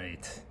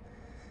 Right.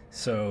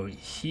 So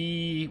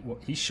he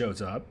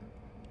shows up.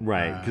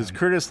 Right, because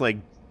Curtis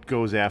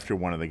goes after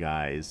one of the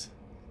guys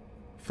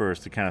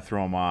first to kind of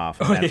throw him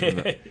off.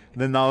 And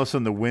then all of a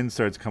sudden the wind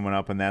starts coming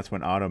up, and that's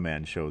when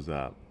Automan shows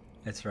up.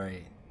 That's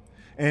right.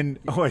 And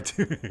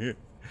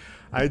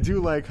I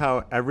do like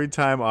how every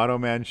time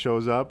Automan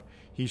shows up,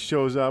 he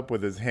shows up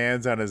with his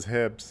hands on his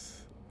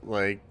hips,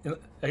 like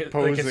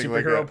posing like a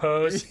superhero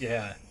pose.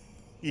 Yeah.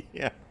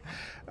 Yeah.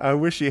 I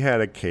wish he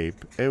had a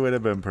cape. It would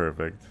have been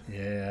perfect.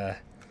 Yeah.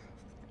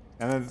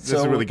 And then this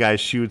is where the guy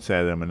shoots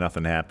at him and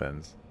nothing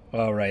happens.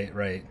 Oh, right.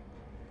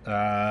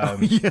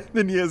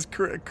 Then he has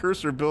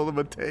Cursor build him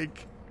a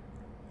tank.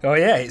 Oh,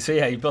 yeah. So,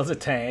 he builds a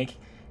tank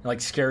and,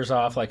 like, scares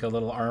off, like, a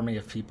little army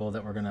of people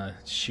that were going to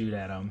shoot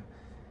at him.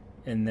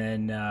 And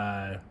then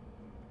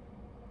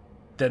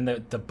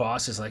the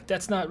boss is like,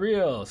 that's not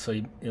real. So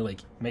he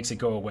like, makes it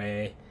go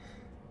away.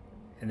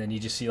 And then you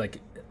just see, like,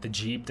 the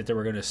Jeep that they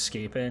were going to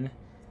escape in.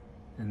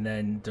 And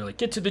then they're like,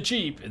 get to the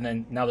Jeep. And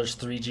then now there's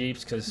 3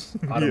 Jeeps because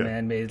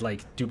Automan made,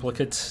 like,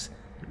 duplicates.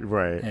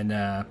 Right. And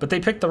but they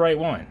picked the right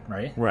one,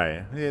 right?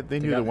 Right. Yeah, they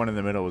knew the one in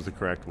the middle was the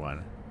correct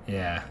one.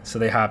 Yeah. So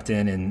they hopped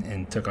in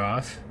and took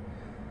off.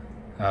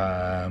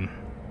 I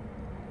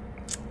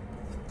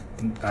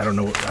don't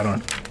know.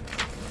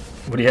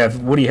 What do you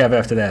have? What do you have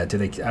after that?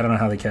 I don't know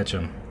how they catch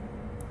him.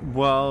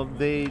 Well,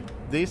 they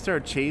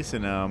start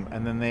chasing him,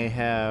 and then they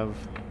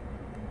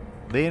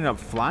end up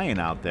flying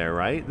out there,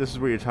 right? This is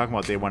where you're talking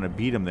about they want to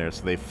beat him there,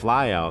 so they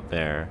fly out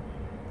there,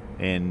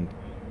 and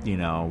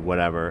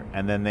whatever,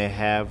 and then they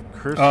have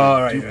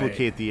Cursor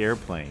duplicate the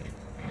airplane.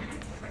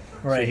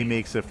 Right. So he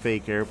makes a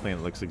fake airplane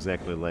that looks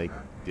exactly like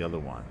the other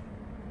one.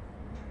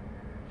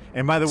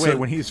 And by the way,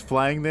 when he's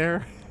flying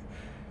there,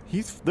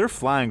 they're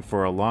flying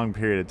for a long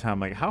period of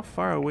time. Like, how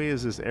far away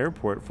is this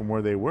airport from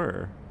where they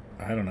were?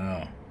 I don't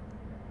know.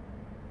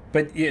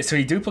 But yeah, so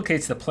he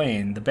duplicates the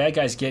plane. The bad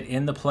guys get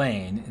in the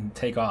plane and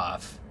take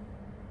off.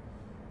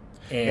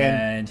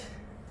 And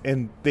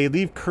they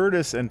leave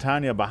Curtis and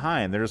Tanya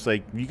behind. They're just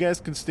like, you guys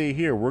can stay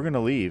here. We're going to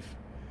leave.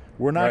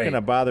 We're not going to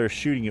bother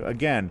shooting you.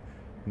 Again,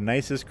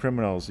 nicest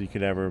criminals you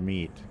could ever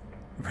meet.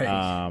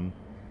 Right.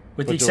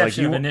 With the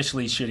exception of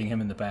initially shooting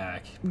him in the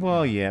back.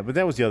 Well, yeah, but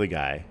that was the other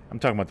guy. I'm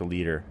talking about the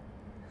leader.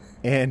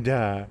 And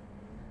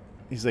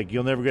he's like,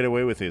 you'll never get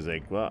away with it. He's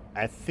like, well,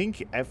 I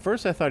think at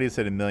first I thought he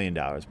said $1 million,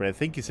 but I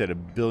think he said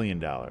 $1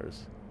 billion.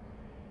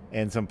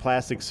 And some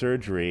plastic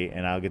surgery,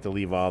 and I'll get to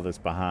leave all this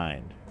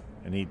behind.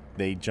 And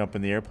they jump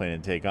in the airplane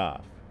and take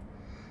off.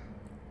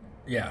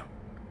 Yeah.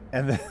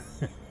 And then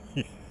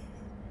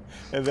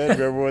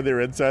remember when they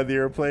were inside the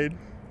airplane?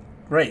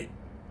 Right.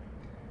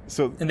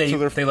 So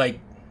they're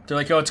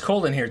like, oh, it's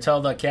cold in here. Tell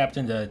the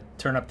captain to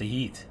turn up the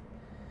heat,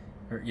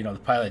 or the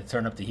pilot to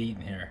turn up the heat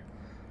in here.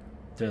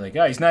 They're like,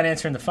 oh, he's not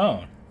answering the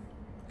phone.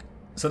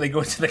 So they go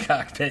into the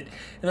cockpit,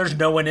 and there's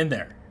no one in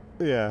there.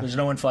 Yeah. There's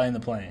no one flying the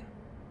plane.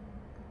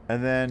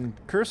 And then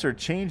Cursor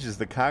changes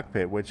the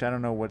cockpit, which I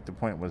don't know what the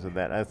point was of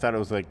that. I thought it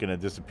was like going to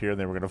disappear and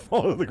they were going to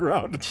fall to the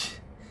ground.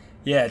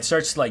 Yeah, it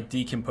starts to like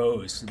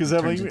decompose. Because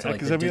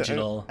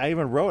I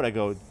even wrote, I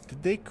go,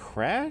 did they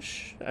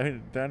crash?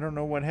 I don't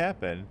know what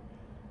happened.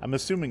 I'm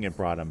assuming it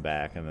brought him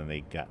back and then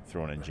they got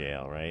thrown in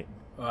jail, right?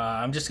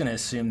 I'm just going to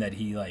assume that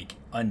he like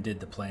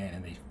undid the plane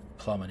and they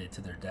plummeted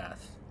to their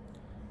death.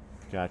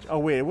 Gotcha. Oh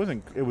wait, it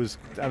wasn't. It was.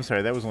 I'm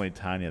sorry. That was only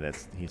Tanya.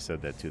 He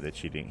said that too. That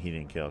he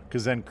didn't kill.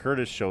 Because then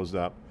Curtis shows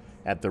up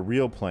at the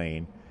real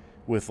plane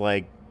with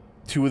like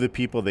 2 of the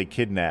people they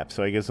kidnapped.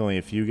 So I guess only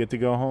a few get to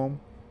go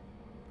home.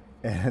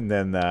 And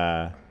then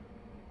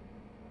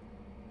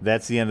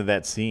that's the end of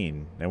that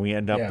scene. And we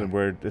end up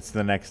where it's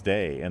the next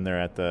day, and they're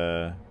at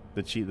the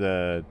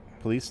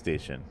police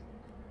station,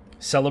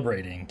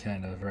 celebrating,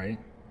 kind of, right?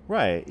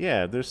 Right.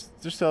 Yeah. They're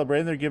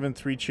celebrating. They're giving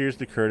 3 cheers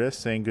to Curtis,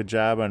 saying good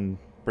job on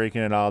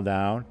breaking it all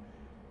down.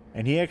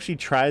 And he actually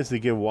tries to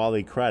give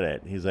Wally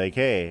credit. He's like,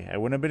 hey, I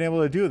wouldn't have been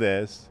able to do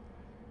this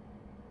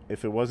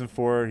if it wasn't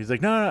for... He's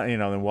like, no.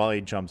 Then Wally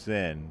jumps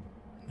in.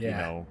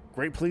 Yeah.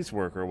 Great police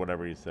work or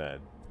whatever he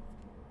said.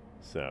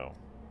 So...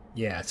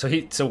 Yeah,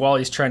 so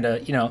Wally's trying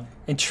to,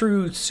 in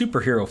true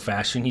superhero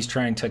fashion, he's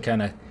trying to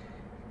kind of,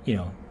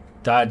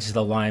 dodge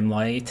the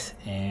limelight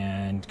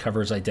and cover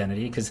his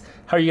identity. Because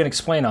how are you going to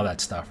explain all that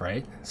stuff,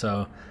 right?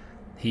 So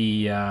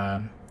he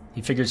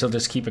figures he'll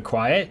just keep it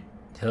quiet.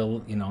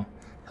 He'll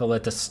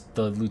let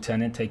the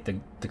lieutenant take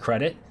the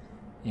credit,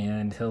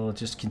 and he'll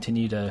just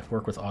continue to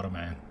work with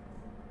Automan.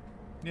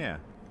 Yeah.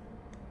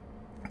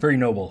 Very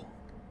noble.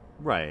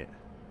 Right.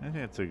 I think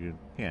that's a good,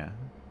 yeah.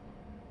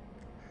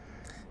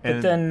 But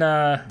and then...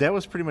 that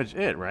was pretty much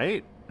it,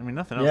 right? I mean,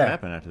 nothing else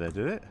happened after that,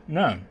 did it?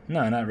 No,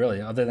 not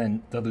really. Other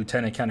than the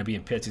lieutenant kind of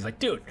being pissed. He's like,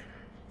 dude,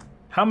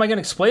 how am I going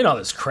to explain all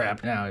this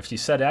crap now if you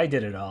said I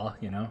did it all,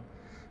 He's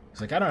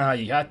like, I don't know how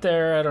you got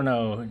there. I don't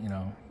know,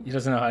 He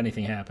doesn't know how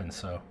anything happened,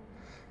 so...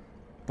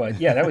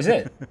 But, yeah, that was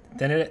it.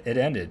 Then it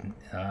ended.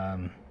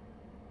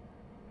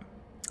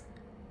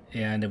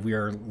 And we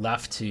are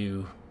left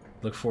to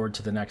look forward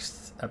to the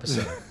next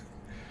episode.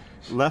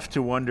 Left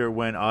to wonder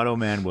when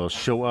Automan will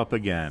show up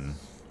again.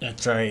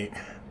 That's right.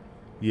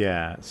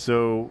 Yeah,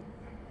 so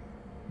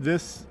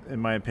this, in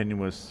my opinion,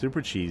 was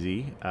super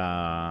cheesy.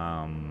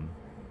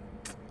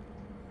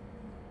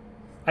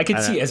 I could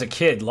see as a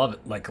kid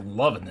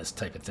loving this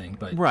type of thing,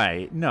 but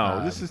right.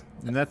 No,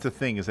 and that's the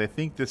thing is I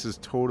think this is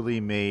totally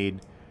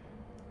made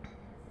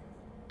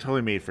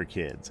for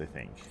kids. I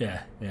think.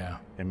 Yeah.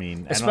 I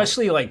mean,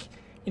 especially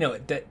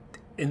that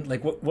in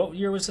what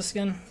year was this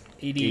again?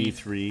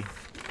 83.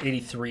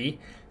 83.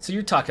 So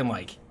you're talking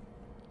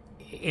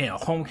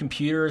home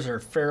computers are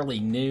fairly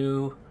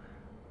new.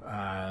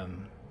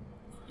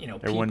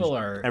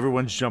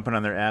 Everyone's jumping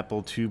on their Apple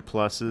II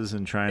Pluses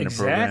and trying to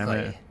program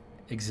it.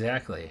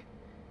 Exactly.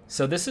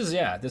 So this is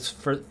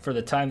for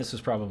the time this was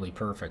probably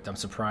perfect. I'm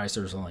surprised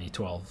there was only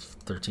 12,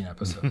 13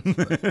 episodes.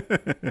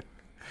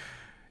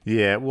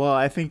 Yeah, well,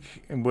 I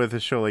think with a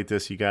show like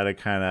this, you got to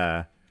kind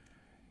of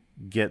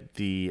get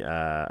the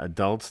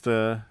adults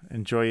to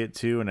enjoy it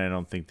too, and I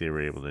don't think they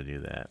were able to do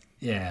that.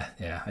 Yeah,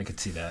 I could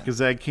see that.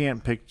 Because I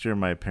can't picture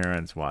my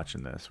parents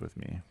watching this with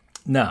me.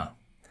 No,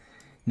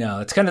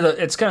 it's kind of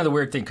the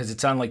weird thing because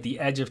it's on the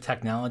edge of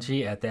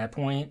technology at that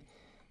point,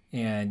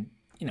 and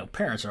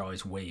parents are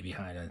always way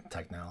behind on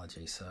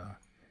technology, so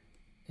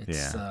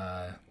it's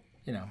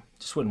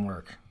just wouldn't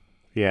work.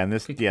 Yeah, and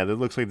it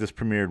looks like this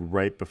premiered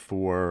right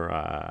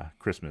before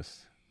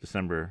Christmas,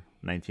 December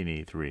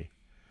 1983.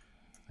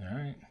 All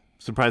right.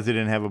 Surprised they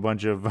didn't have a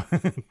bunch of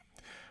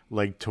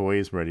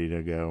toys ready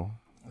to go.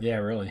 Yeah,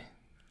 really.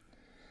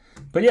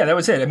 But yeah, that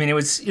was it. I mean, it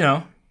was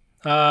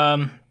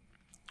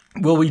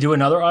will we do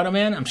another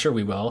Automan? I'm sure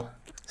we will.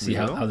 See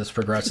how this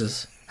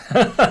progresses.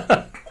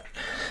 I'd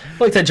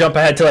like to jump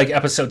ahead to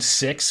episode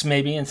 6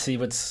 maybe and see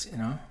what's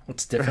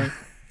different,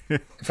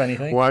 if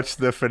anything. Watch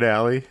the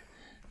finale.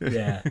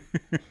 Yeah.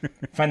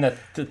 Find the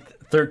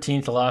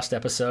 13th lost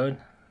episode.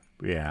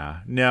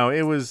 Yeah. No,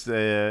 it was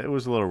a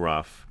little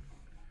rough,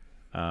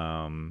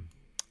 in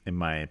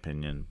my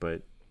opinion.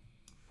 But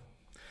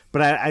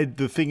I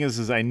the thing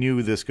is I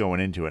knew this going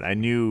into it. I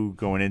knew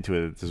going into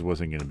it that this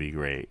wasn't going to be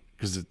great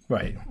because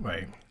right.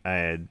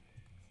 I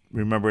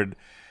remember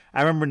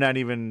not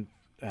even.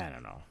 I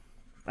don't know.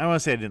 I want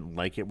to say I didn't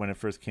like it when it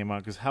first came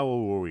out because how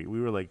old were we?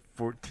 We were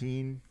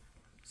 14,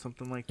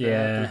 something like that.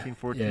 Yeah. 13,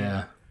 14.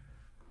 Yeah.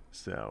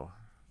 So,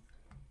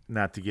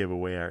 not to give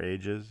away our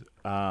ages,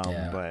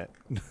 but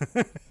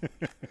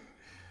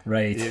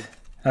right.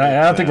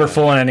 I don't think we're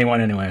fooling anyone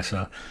anyway.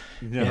 So,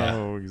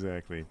 no,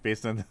 exactly.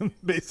 Based on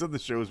the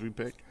shows we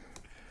pick.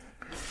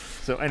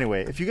 So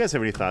anyway, if you guys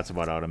have any thoughts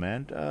about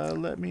Automan,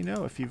 let me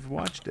know if you've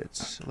watched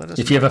it. Let us.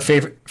 If you have a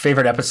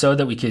favorite episode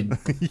that we could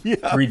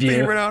review,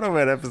 favorite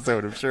Automan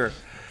episode, I'm sure.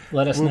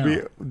 Let us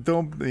know.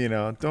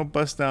 Don't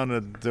bust down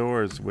the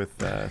doors with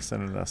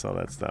sending us all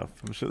that stuff.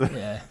 I'm sure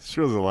there's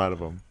a lot of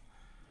them.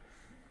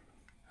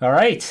 All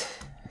right.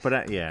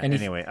 But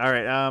anyway, all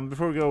right.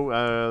 Before we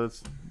go,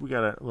 we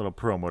got a little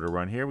promo to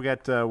run here. We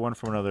got one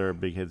from another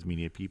Big Heads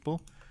Media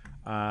people,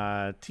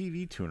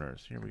 TV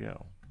Tuners. Here we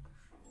go.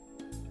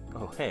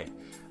 Oh, hey,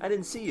 I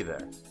didn't see you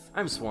there.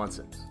 I'm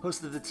Swanson,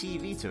 host of the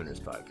TV Tuners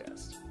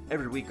podcast.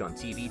 Every week on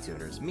TV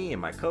Tuners, me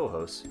and my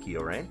co-hosts,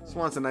 Keo Rain.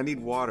 Swanson, I need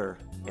water.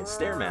 And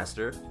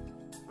Stairmaster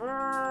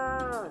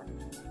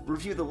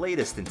review the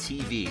latest in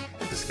TV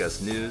and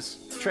discuss news,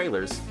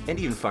 trailers, and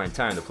even find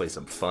time to play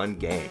some fun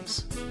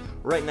games.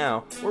 Right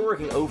now, we're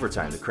working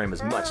overtime to cram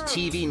as much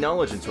TV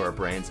knowledge into our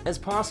brains as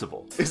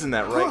possible. Isn't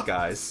that right,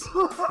 guys?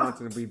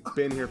 Swanson, we've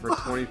been here for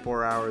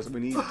 24 hours.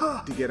 We need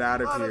to get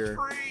out of here.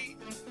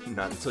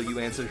 Not until you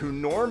answer who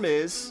Norm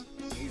is.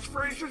 He's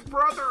Frasier's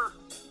brother.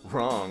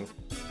 Wrong.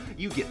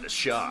 You get the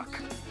shock.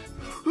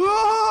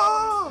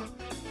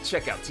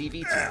 Check out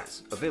TV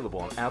Tuners, available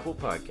on Apple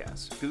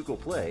Podcasts, Google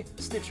Play,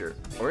 Stitcher,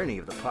 or any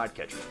of the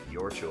podcatchers of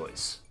your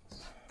choice.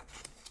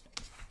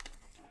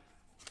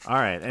 All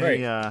right.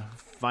 Any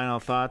final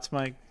thoughts,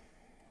 Mike?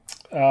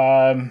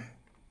 No.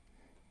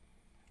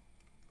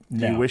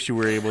 Do you wish you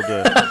were able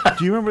to?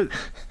 Do you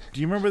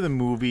remember the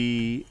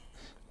movie?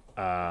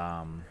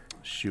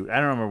 Shoot, I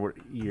don't remember what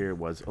year it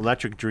was.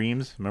 Electric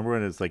Dreams. Remember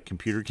when his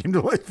computer came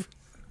to life?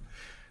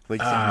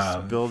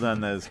 Something spilled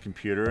on his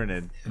computer and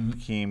it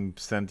became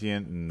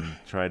sentient and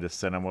tried to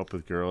set him up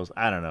with girls.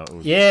 I don't know.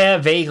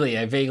 Vaguely.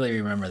 I vaguely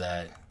remember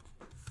that.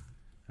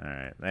 All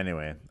right.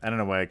 Anyway, I don't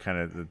know why it kind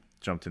of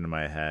jumped into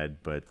my head,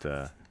 but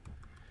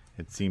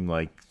it seemed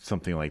like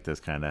something like this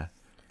kind of.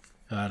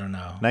 I don't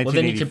know. Well,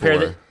 then you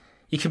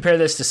compare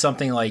this to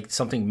something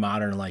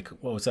modern, like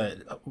what was that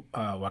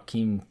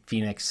Joaquin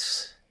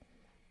Phoenix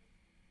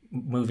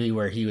movie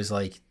where he was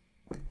in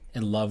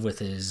love with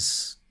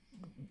his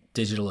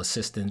digital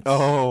assistant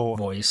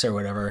voice or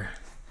whatever.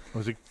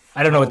 Was it?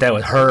 I don't know what that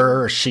was.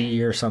 Her or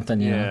she or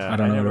something. I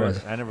don't know what it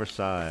was. I never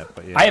saw it,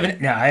 but yeah.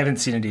 I haven't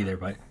seen it either.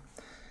 But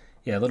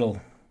yeah, little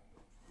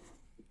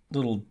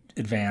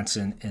advance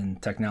in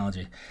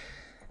technology.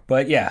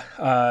 But yeah,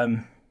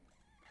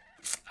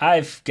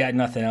 I've got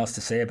nothing else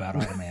to say about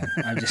Automan.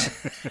 I'm just.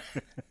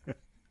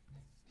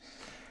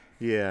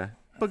 Yeah.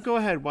 But go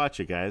ahead, watch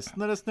it, guys.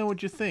 Let us know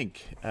what you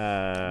think.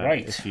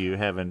 Right. If you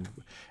haven't,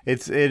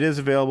 it is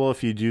available.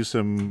 If you do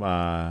some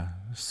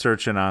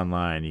searching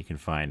online, you can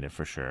find it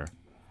for sure.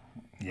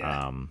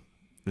 Yeah.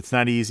 It's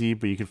not easy,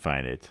 but you can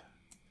find it.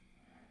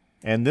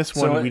 And this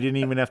one, we didn't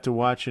even have to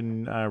watch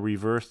in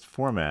reversed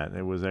format.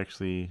 It was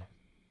actually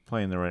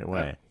playing the right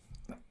way.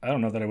 I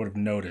don't know that I would have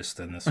noticed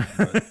in this one.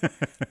 But...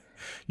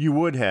 You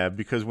would have,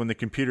 because when the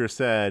computer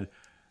said,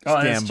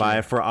 stand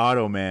by for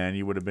Automan,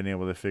 you would have been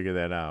able to figure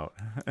that out.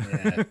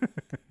 Yeah,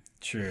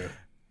 true.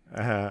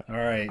 All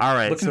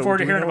right. Looking forward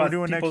to hearing about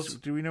people's...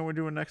 Do we know what we're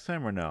doing next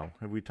time or no?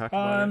 Have we talked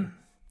about it?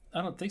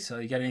 I don't think so.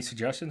 You got any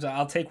suggestions?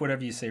 I'll take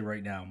whatever you say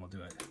right now, and we'll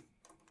do it.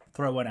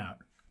 Throw one out.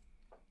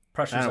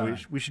 Pressure's on.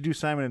 We should do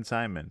Simon and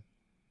Simon.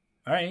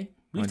 All right.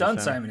 We've done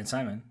Simon and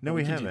Simon. No,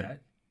 we haven't.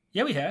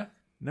 Yeah, we have.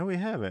 No, we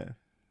haven't.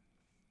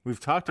 We've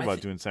talked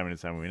about doing Simon and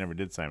Simon. We never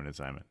did Simon and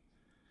Simon.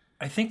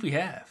 I think we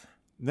have.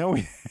 No,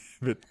 we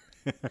haven't.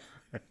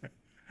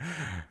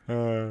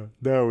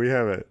 No, we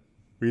haven't.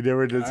 We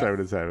never did Simon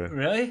and Simon.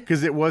 Really?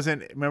 Because it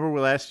wasn't. Remember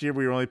last year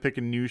we were only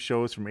picking new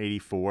shows from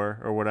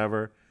 '84 or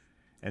whatever,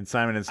 and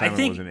Simon and Simon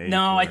wasn't '84.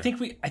 No, I think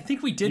we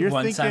did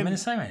Simon and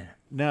Simon.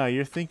 No,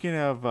 you're thinking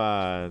of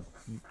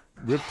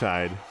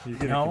Riptide. You're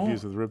getting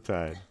confused with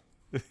Riptide.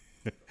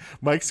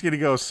 Mike's gonna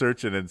go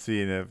searching and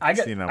seeing if I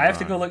have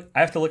to go look.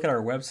 I have to look at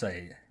our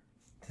website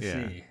to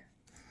see.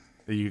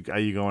 Are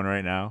you going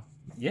right now?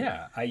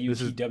 Yeah,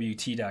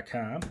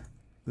 iupwt.com.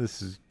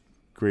 This is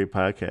great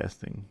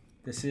podcasting.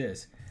 This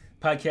is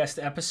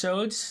podcast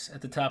episodes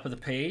at the top of the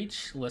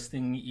page,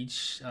 listing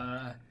each.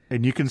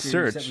 And you can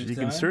search. You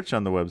can search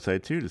on the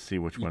website too to see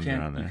which ones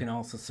are on there. You can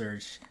also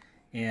search.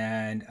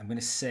 And I'm going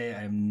to say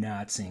I'm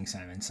not seeing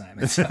Simon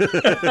Simon. For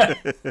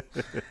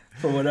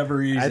whatever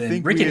reason. I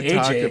think Rick we and had AJ,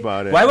 talked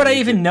about it. Why would I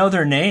even know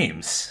their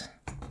names?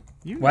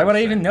 Why would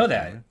I even know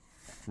that?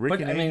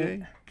 Rick and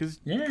AJ? Because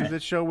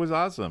that show was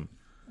awesome.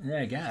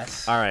 Yeah, I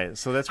guess. All right,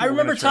 so that's what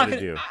we're going to try to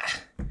do.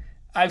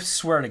 I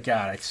swear to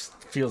God, it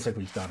feels like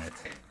we've done it.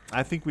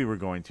 I think we were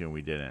going to, and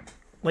we didn't.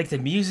 Like the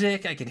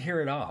music, I could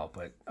hear it all,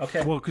 but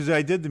okay. Well, because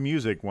I did the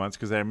music once,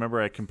 because I remember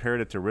I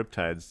compared it to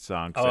Riptide's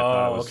song, because I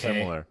thought it was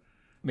similar.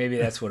 Maybe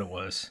that's what it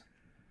was.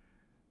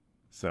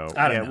 So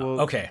I don't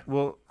know. Okay.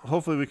 Well,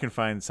 hopefully we can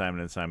find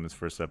Simon and Simon's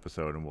first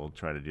episode, and we'll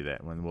try to do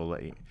that. When we'll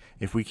let you,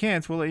 if we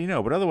can't, we'll let you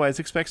know. But otherwise,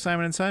 expect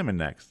Simon and Simon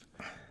next.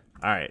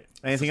 All right.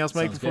 Anything else,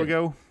 Mike, before we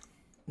go?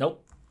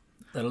 Nope.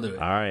 That'll do it.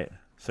 All right.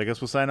 So I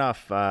guess we'll sign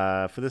off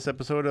for this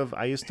episode of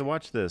I Used to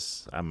Watch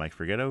This. I'm Mike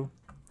Forgetto.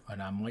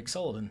 And I'm Mike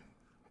Sullivan.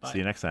 Bye. See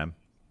you next time.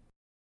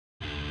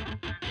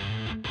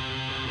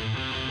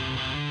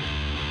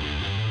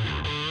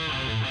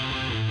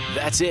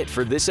 That's it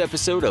for this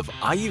episode of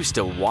I Used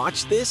to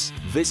Watch This.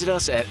 Visit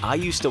us at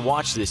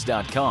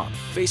IUsedToWatchThis.com,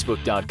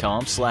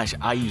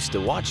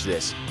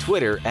 Facebook.com/IUsedToWatchThis,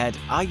 Twitter at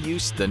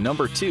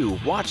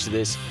IUsed2Watch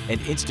This, and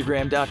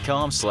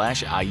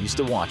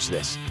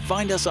Instagram.com/IUsedToWatchThis.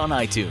 Find us on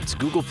iTunes,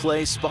 Google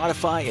Play,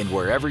 Spotify, and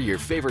wherever your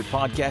favorite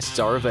podcasts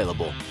are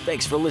available.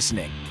 Thanks for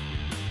listening.